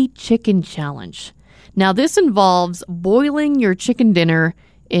Sleepy Chicken Challenge. Now, this involves boiling your chicken dinner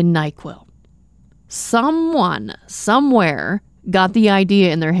in NyQuil. Someone, somewhere, got the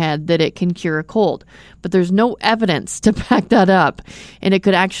idea in their head that it can cure a cold, but there's no evidence to back that up, and it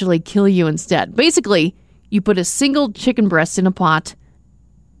could actually kill you instead. Basically, you put a single chicken breast in a pot,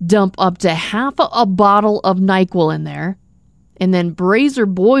 dump up to half a bottle of NyQuil in there, and then braise or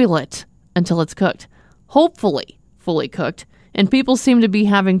boil it until it's cooked. Hopefully fully cooked, and people seem to be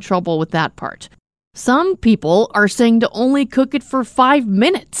having trouble with that part. Some people are saying to only cook it for 5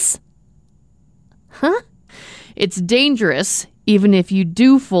 minutes. Huh? It's dangerous, even if you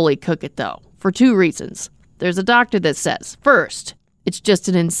do fully cook it, though, for 2 reasons. There's a doctor that says, first, it's just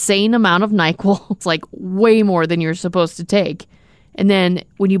an insane amount of NyQuil. It's like way more than you're supposed to take. And then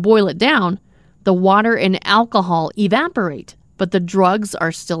when you boil it down, the water and alcohol evaporate, but the drugs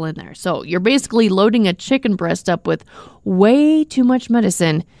are still in there. So you're basically loading a chicken breast up with way too much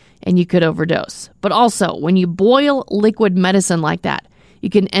medicine, and you could overdose. But also, when you boil liquid medicine like that, you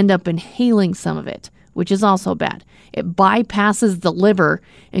can end up inhaling some of it, which is also bad. It bypasses the liver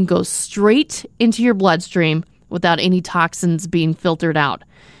and goes straight into your bloodstream without any toxins being filtered out.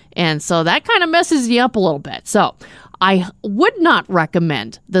 And so that kind of messes you up a little bit. So I would not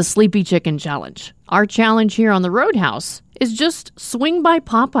recommend the Sleepy Chicken Challenge. Our challenge here on the Roadhouse is just swing by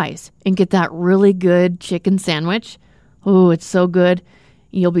Popeyes and get that really good chicken sandwich. Oh, it's so good.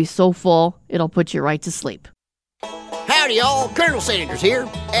 You'll be so full, it'll put you right to sleep. Howdy y'all, Colonel Sanders here.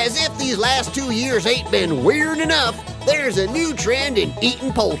 As if these last 2 years ain't been weird enough, there's a new trend in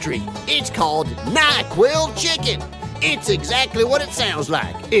eating poultry. It's called NyQuil chicken. It's exactly what it sounds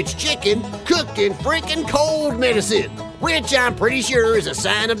like. It's chicken cooked in freaking cold medicine, which I'm pretty sure is a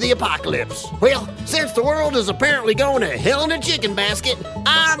sign of the apocalypse. Well, since the world is apparently going to hell in a chicken basket,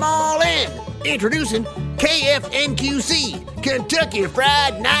 I'm all in. Introducing KFNQC, Kentucky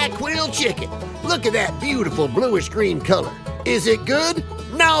Fried NyQuil Chicken. Look at that beautiful bluish green color. Is it good?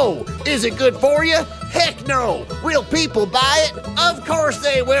 No. Is it good for you? Heck no. Will people buy it? Of course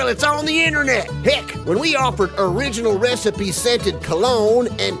they will. It's on the internet. Heck, when we offered original recipe scented cologne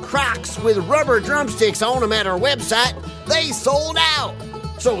and Crocs with rubber drumsticks on them at our website, they sold out.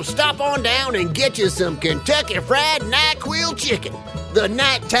 So stop on down and get you some Kentucky Fried NyQuil chicken. The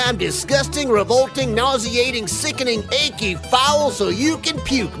nighttime disgusting, revolting, nauseating, sickening, achy foul so you can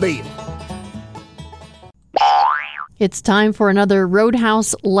puke, baby. It's time for another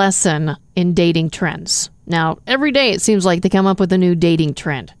Roadhouse lesson in dating trends. Now, every day it seems like they come up with a new dating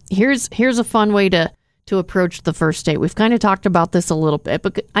trend. Here's a fun way to approach the first date. We've kind of talked about this a little bit,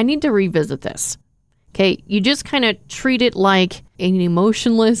 but I need to revisit this. Okay, you just kind of treat it like an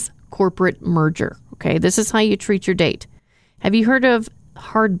emotionless corporate merger. Okay, this is how you treat your date. Have you heard of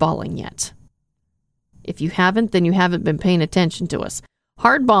hardballing yet? If you haven't, then you haven't been paying attention to us.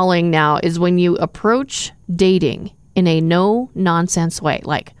 Hardballing now is when you approach dating in a no-nonsense way.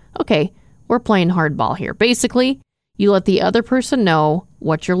 Like, okay, we're playing hardball here. Basically, you let the other person know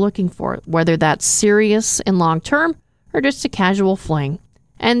what you're looking for, whether that's serious and long-term or just a casual fling.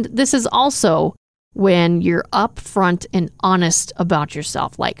 And this is also when you're upfront and honest about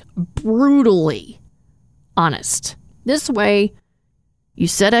yourself, like brutally honest. This way, you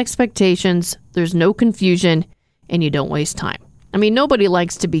set expectations, there's no confusion, and you don't waste time. I mean, nobody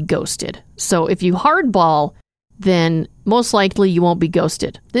likes to be ghosted. So if you hardball, then most likely you won't be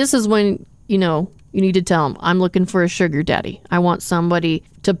ghosted. This is when, you need to tell them, I'm looking for a sugar daddy. I want somebody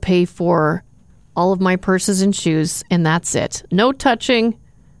to pay for all of my purses and shoes, and that's it. No touching.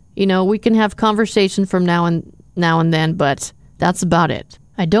 We can have conversation from now and then, but that's about it.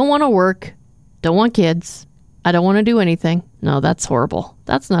 I don't want to work. Don't want kids. I don't want to do anything. No, that's horrible.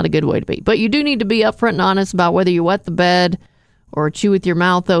 That's not a good way to be. But you do need to be upfront and honest about whether you wet the bed or chew with your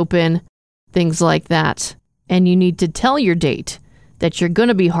mouth open, things like that. And you need to tell your date that you're going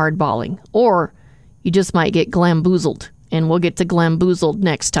to be hardballing, or you just might get glamboozled, and we'll get to glamboozled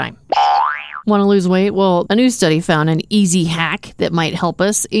next time. Want to lose weight? Well, a new study found an easy hack that might help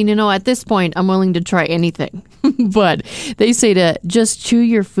us. And at this point, I'm willing to try anything. But they say to just chew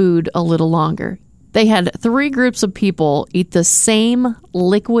your food a little longer. They had 3 groups of people eat the same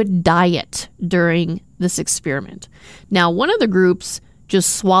liquid diet during this experiment. Now, one of the groups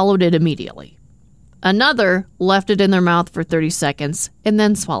just swallowed it immediately. Another left it in their mouth for 30 seconds and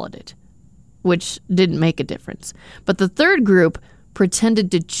then swallowed it, which didn't make a difference. But the third group pretended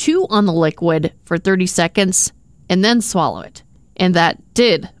to chew on the liquid for 30 seconds and then swallow it. And that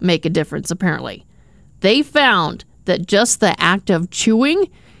did make a difference, apparently. They found that just the act of chewing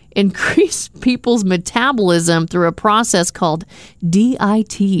increased people's metabolism through a process called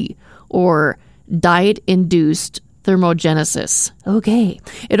DIT, or diet-induced thermogenesis. Okay.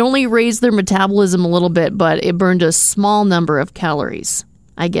 It only raised their metabolism a little bit, but it burned a small number of calories.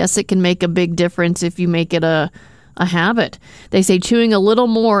 I guess it can make a big difference if you make it a habit. They say chewing a little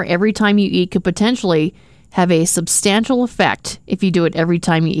more every time you eat could potentially have a substantial effect if you do it every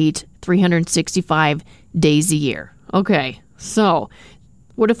time you eat 365 days a year. Okay. So,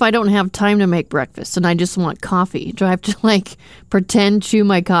 what if I don't have time to make breakfast and I just want coffee? Do I have to pretend chew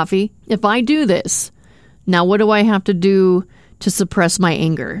my coffee? If I do this, now what do I have to do to suppress my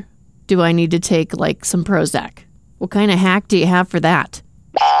anger? Do I need to take some Prozac? What kind of hack do you have for that?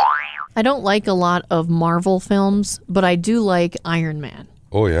 I don't like a lot of Marvel films, but I do like Iron Man.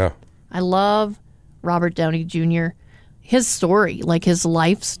 Oh, yeah. I love Robert Downey Jr. His story, his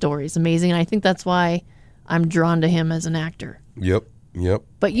life story is amazing. And I think that's why I'm drawn to him as an actor. Yep.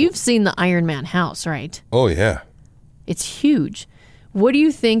 But you've seen the Iron Man house, right? Oh, yeah. It's huge. What do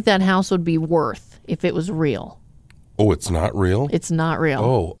you think that house would be worth if it was real? Oh, it's not real? It's not real.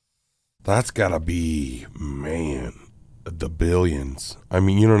 Oh, that's got to be, the billions. I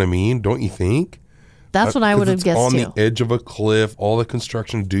mean, you know what I mean? Don't you think? That's what I would have guessed on too. On the edge of a cliff, all the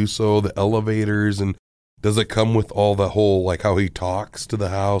construction to do so, the elevators, and does it come with all the whole, how he talks to the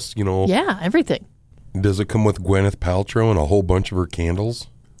house, Yeah, everything. Does it come with Gwyneth Paltrow and a whole bunch of her candles?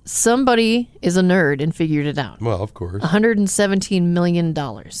 Somebody is a nerd and figured it out. Well, of course. $117 million.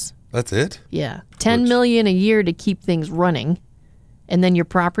 That's it? Yeah. $10 million a year to keep things running. And then your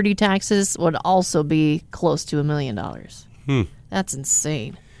property taxes would also be close to $1 million. That's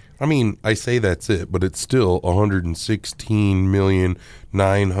insane. I mean, I say that's it, but it's still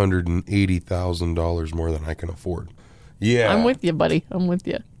 $116,980,000 more than I can afford. Yeah. I'm with you, buddy. I'm with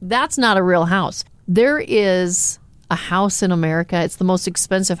you. That's not a real house. There is a house in America. It's the most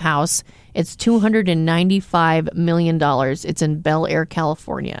expensive house. It's $295 million. It's in Bel Air,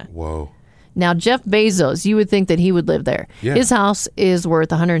 California. Whoa. Now, Jeff Bezos, you would think that he would live there. Yeah. His house is worth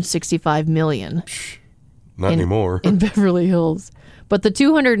 $165 million. Not anymore. In Beverly Hills. But the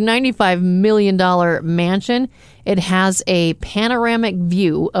 $295 million mansion, it has a panoramic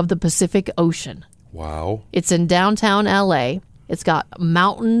view of the Pacific Ocean. Wow. It's in downtown LA. It's got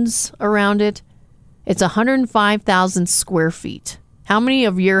mountains around it. It's 105,000 square feet. How many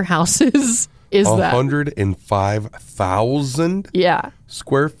of your houses is that? 105,000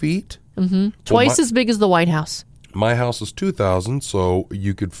 square feet? Mm-hmm. Twice as big as the White House. My house is 2,000, so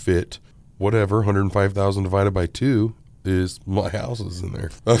you could fit whatever, 105,000 divided by 2 is my houses in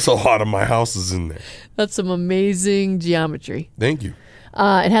there. That's a lot of my houses in there. That's some amazing geometry. Thank you.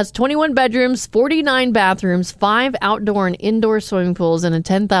 It has 21 bedrooms, 49 bathrooms, 5 outdoor and indoor swimming pools, and a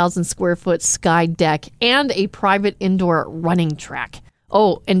 10,000 square foot sky deck, and a private indoor running track.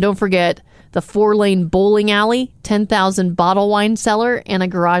 Oh, and don't forget the 4-lane bowling alley, 10,000 bottle wine cellar, and a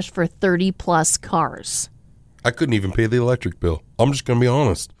garage for 30 plus cars. I couldn't even pay the electric bill. I'm just going to be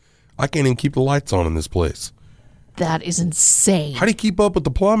honest. I can't even keep the lights on in this place. That is insane. How do you keep up with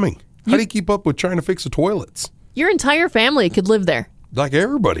the plumbing? How do you keep up with trying to fix the toilets? Your entire family could live there. Like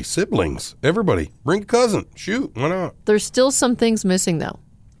everybody, siblings, everybody. Bring a cousin. Shoot, why not? There's still some things missing, though.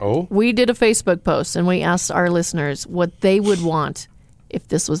 Oh? We did a Facebook post, and we asked our listeners what they would want if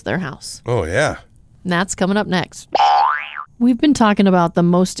this was their house. Oh, yeah. And that's coming up next. We've been talking about the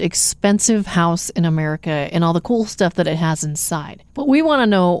most expensive house in America and all the cool stuff that it has inside. But we want to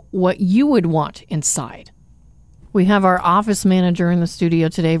know what you would want inside. We have our office manager in the studio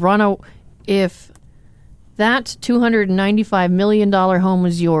today. Rana, if that $295 million home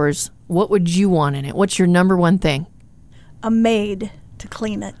was yours, what would you want in it? What's your number one thing? A maid to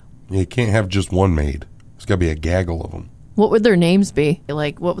clean it. You can't have just one maid. There's got to be a gaggle of them. What would their names be?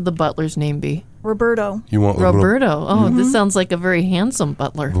 Like, what would the butler's name be? Roberto. You want Roberto. Oh, this sounds like a very handsome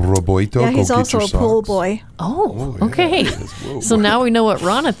butler. Roberto, Yeah, he's go also get a your pool socks. boy. Oh, yeah, okay. he is. Whoa. So now we know what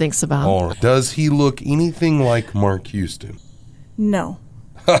Rana thinks about. Oh, does he look anything like Mark Houston? No.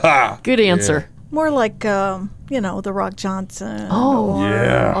 Good answer. More like, The Rock Johnson. Oh. Or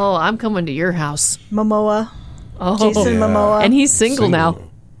Yeah. Oh, I'm coming to your house. Momoa. Oh, Jason Momoa. And he's single now.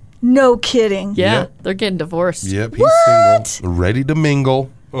 No kidding. Yeah, Yep. they're getting divorced. Yep, he's single. Ready to mingle.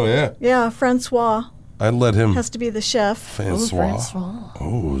 Oh, yeah. Yeah, Francois I'd let him. has to be the chef. Francois.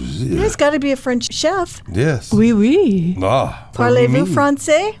 Oh, yeah. He's got to be a French chef. Yes. Oui, oui. Ah. Parlez-vous me.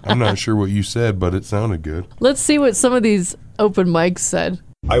 français? I'm not sure what you said, but it sounded good. Let's see what some of these open mics said.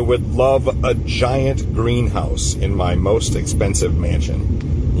 I would love a giant greenhouse in my most expensive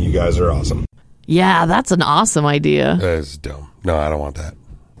mansion. You guys are awesome. Yeah, that's an awesome idea. That's dumb. No, I don't want that.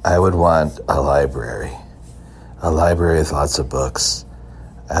 I would want a library. A library with lots of books.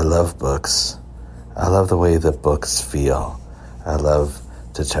 I love books. I love the way the books feel. I love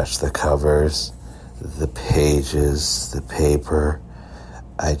to touch the covers, the pages, the paper.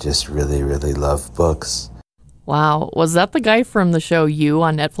 I just really, really love books. Wow. Was that the guy from the show You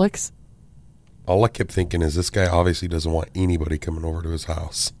on Netflix? All I kept thinking is this guy obviously doesn't want anybody coming over to his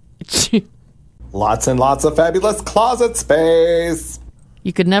house. Lots and lots of fabulous closet space.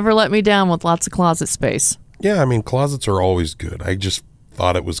 You could never let me down with lots of closet space. Yeah, I mean, closets are always good. I just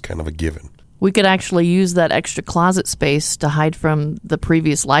thought it was kind of a given. We could actually use that extra closet space to hide from the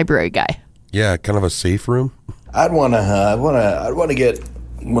previous library guy. Yeah, kind of a safe room. I'd want to get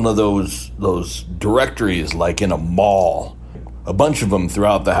one of those directories like in a mall. A bunch of them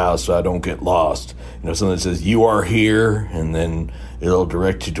throughout the house so I don't get lost. Something that says you are here, and then it'll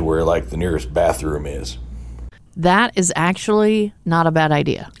direct you to where like the nearest bathroom is. That is actually not a bad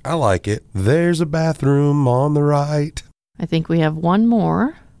idea. I like it. There's a bathroom on the right. I think we have one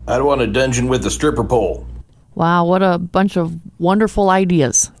more. I'd want a dungeon with a stripper pole. Wow, what a bunch of wonderful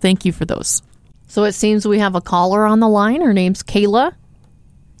ideas. Thank you for those. So it seems we have a caller on the line. Her name's Kayla.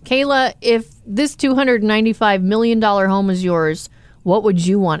 Kayla, if this $295 million home is yours, what would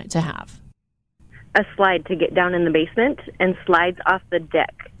you want it to have? A slide to get down in the basement and slides off the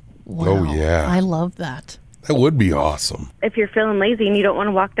deck. Wow, Oh, yeah. I love that. That would be awesome. If you're feeling lazy and you don't want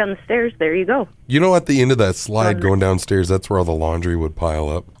to walk down the stairs, there you go. You know, at the end of that slide going downstairs, that's where all the laundry would pile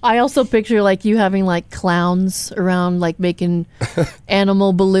up. I also picture like you having like clowns around, like making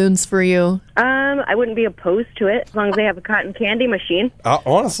animal balloons for you. I wouldn't be opposed to it as long as they have a cotton candy machine.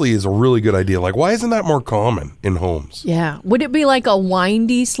 Honestly, is a really good idea. Like, why isn't that more common in homes? Yeah. Would it be like a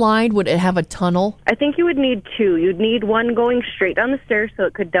windy slide? Would it have a tunnel? I think you would need two. You'd need one going straight down the stairs so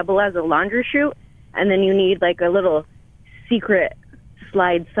it could double as a laundry chute, and then you need like a little secret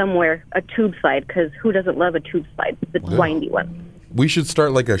slide somewhere, a tube slide, because who doesn't love a tube slide? The windy one. We should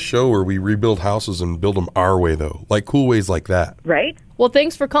start like a show where we rebuild houses and build them our way, though. Like cool ways like that. Right? Well,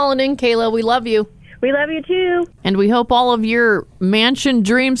 thanks for calling in, Kayla. We love you. We love you, too. And we hope all of your mansion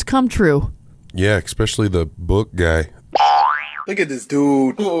dreams come true. Yeah, especially the book guy. Look at this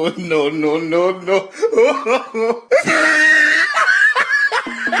dude. Oh, no, no, no, no.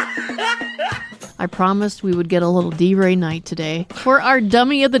 I promised we would get a little D-Ray night today for our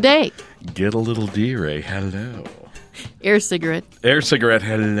dummy of the day. Get a little D-Ray. Hello. Air cigarette. Air cigarette.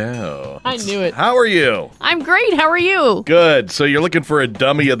 Hello. I knew it. How are you? I'm great. How are you? Good. So you're looking for a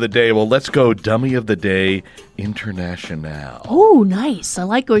dummy of the day. Well, let's go dummy of the day international. Oh, nice. I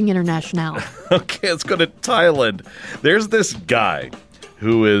like going international. Okay, let's go to Thailand. There's this guy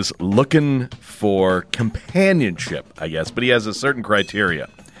who is looking for companionship, I guess, but he has a certain criteria.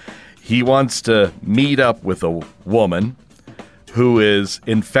 He wants to meet up with a woman who is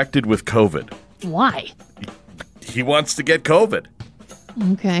infected with COVID. Why? He wants to get COVID.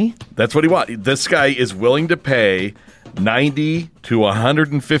 Okay. That's what he wants. This guy is willing to pay $90 to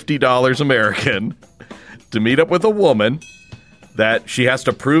 $150 American to meet up with a woman that she has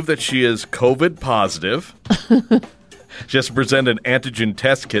to prove that she is COVID positive. She has to present an antigen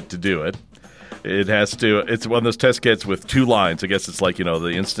test kit to do it. It's one of those test kits with two lines. I guess it's like,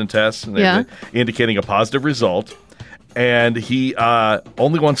 the instant test, and indicating a positive result. And he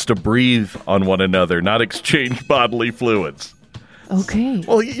only wants to breathe on one another, not exchange bodily fluids. Okay.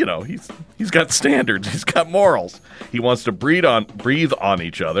 Well, he's got standards. He's got morals. He wants to breathe on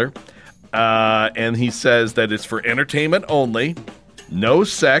each other. And he says that it's for entertainment only. No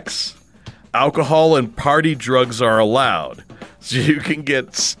sex. Alcohol and party drugs are allowed. So you can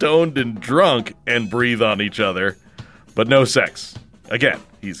get stoned and drunk and breathe on each other, but no sex. Again,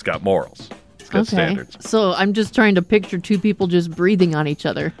 he's got morals. He's got standards. So I'm just trying to picture two people just breathing on each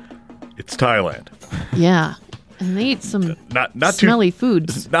other. It's Thailand. Yeah. And they eat some not smelly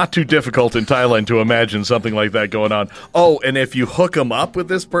foods. Not too difficult in Thailand to imagine something like that going on. Oh, and if you hook him up with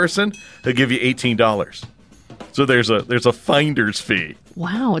this person, they'll give you $18. So there's a finder's fee.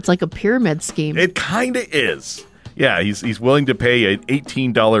 Wow, it's like a pyramid scheme. It kind of is. Yeah, he's willing to pay an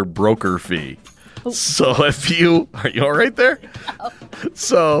 $18 broker fee. Oh. So are you all right there? Oh.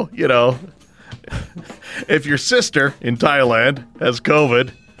 So, if your sister in Thailand has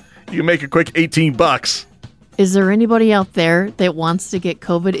COVID, you make a quick $18. Is there anybody out there that wants to get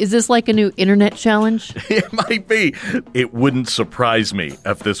COVID? Is this like a new internet challenge? It might be. It wouldn't surprise me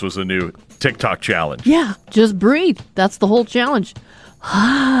if this was a new TikTok challenge. Yeah, just breathe. That's the whole challenge.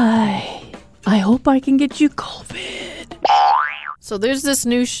 Hi, I hope I can get you COVID. So there's this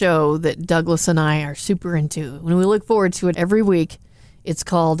new show that Douglas and I are super into, and we look forward to it every week. It's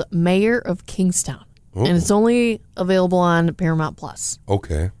called Mayor of Kingstown, and it's only available on Paramount Plus.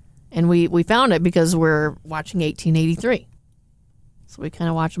 Okay. And we found it because we're watching 1883. So we kind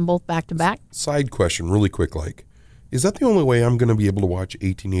of watch them both back to back. Side question, really quick, is that the only way I'm going to be able to watch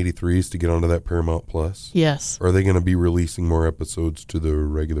 1883 is to get onto that Paramount Plus? Yes. Or are they going to be releasing more episodes to the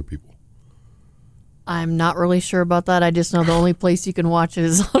regular people? I'm not really sure about that. I just know the only place you can watch it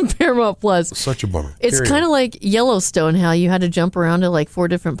is on Paramount Plus. Such a bummer. It's kind of like Yellowstone, how you had to jump around to like 4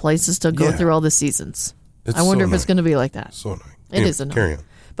 different places to go through all the seasons. I wonder if it's going to be like that. So annoying. It is annoying. Carry on.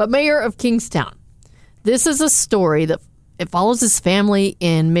 But Mayor of Kingstown. This is a story that it follows his family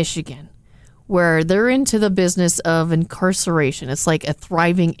in Michigan, where they're into the business of incarceration. It's like a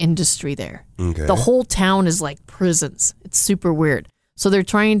thriving industry there. Okay. The whole town is like prisons. It's super weird. So they're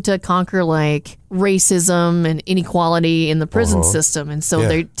trying to conquer like racism and inequality in the prison system. And so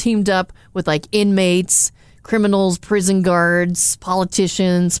they teamed up with like inmates, criminals, prison guards,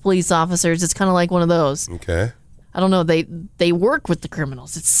 politicians, police officers. It's kind of like one of those. Okay. I don't know. They work with the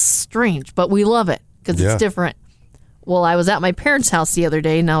criminals. It's strange, but we love it because it's different. Well, I was at my parents' house the other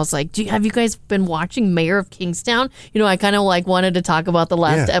day, and I was like, have you guys been watching Mayor of Kingstown? I kind of like wanted to talk about the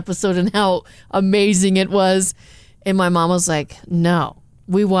last episode and how amazing it was. And my mom was like, no.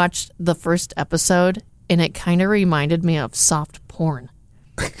 We watched the first episode, and it kind of reminded me of soft porn.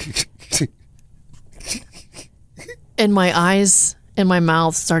 And my eyes and my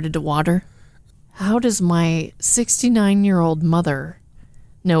mouth started to water. How does my 69-year-old mother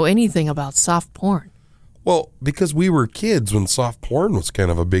know anything about soft porn? Well, because we were kids when soft porn was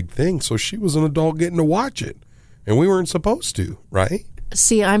kind of a big thing, so she was an adult getting to watch it, and we weren't supposed to, right?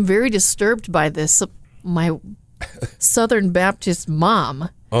 See, I'm very disturbed by this. My Southern Baptist mom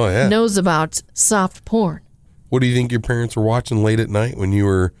knows about soft porn. What do you think your parents were watching late at night when you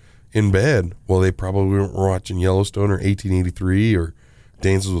were in bed? Well, they probably weren't watching Yellowstone or 1883 or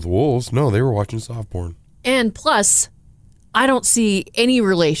Dances with Wolves. No, they were watching soft porn. And plus, I don't see any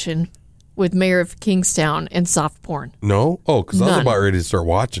relation with Mayor of Kingstown and soft porn. No? Oh, because I was about ready to start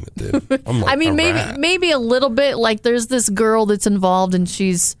watching it then. I'm like, I mean, maybe a little bit. Like, there's this girl that's involved, and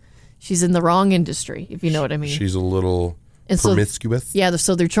she's in the wrong industry, if you know what I mean. She's a little promiscuous. Yeah,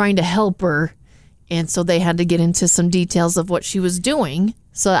 so they're trying to help her, and so they had to get into some details of what she was doing.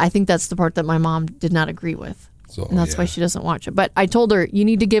 So I think that's the part that my mom did not agree with. So, and that's why she doesn't watch it. But I told her, you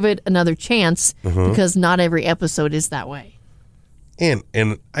need to give it another chance because not every episode is that way. And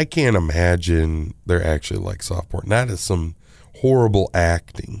I can't imagine they're actually like soft porn. That is some horrible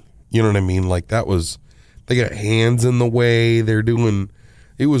acting. You know what I mean? Like they got hands in the way.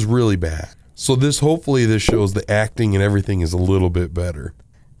 It was really bad. So hopefully this shows the acting and everything is a little bit better.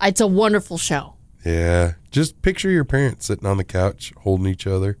 It's a wonderful show. Yeah. Just picture your parents sitting on the couch holding each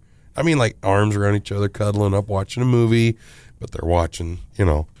other. I mean, like arms around each other, cuddling up, watching a movie, but they're watching,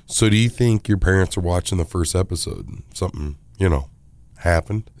 So do you think your parents are watching the first episode and something,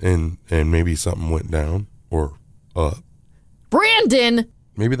 happened and maybe something went down or up? Brandon!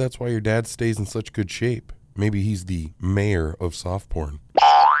 Maybe that's why your dad stays in such good shape. Maybe he's the mayor of soft porn.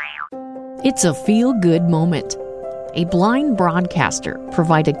 It's a feel-good moment. A blind broadcaster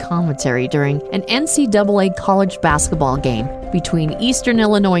provided commentary during an NCAA college basketball game between Eastern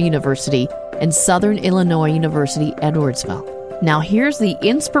Illinois University and Southern Illinois University Edwardsville. Now here's the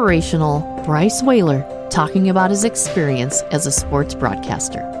inspirational Bryce Whaler talking about his experience as a sports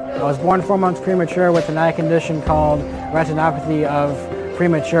broadcaster. I was born 4 months premature with an eye condition called retinopathy of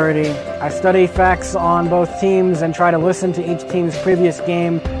prematurity. I study facts on both teams and try to listen to each team's previous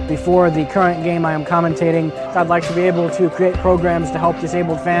game before the current game I am commentating. I'd like to be able to create programs to help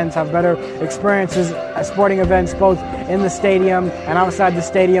disabled fans have better experiences at sporting events, both in the stadium and outside the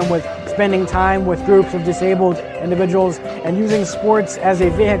stadium, with spending time with groups of disabled individuals and using sports as a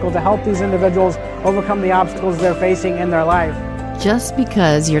vehicle to help these individuals overcome the obstacles they're facing in their life. Just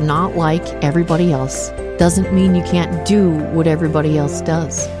because you're not like everybody else doesn't mean you can't do what everybody else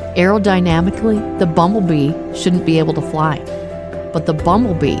does. Aerodynamically, the bumblebee shouldn't be able to fly. But the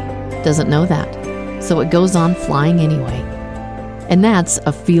bumblebee doesn't know that, so it goes on flying anyway. And that's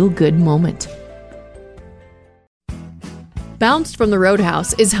a feel-good moment. Bounced from the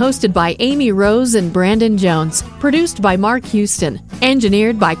Roadhouse is hosted by Amy Rose and Brandon Jones, produced by Mark Houston,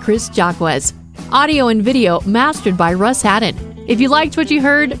 engineered by Chris Jacquez, audio and video mastered by Russ Haddon. If you liked what you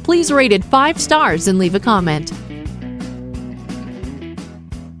heard, please rate it 5 stars and leave a comment.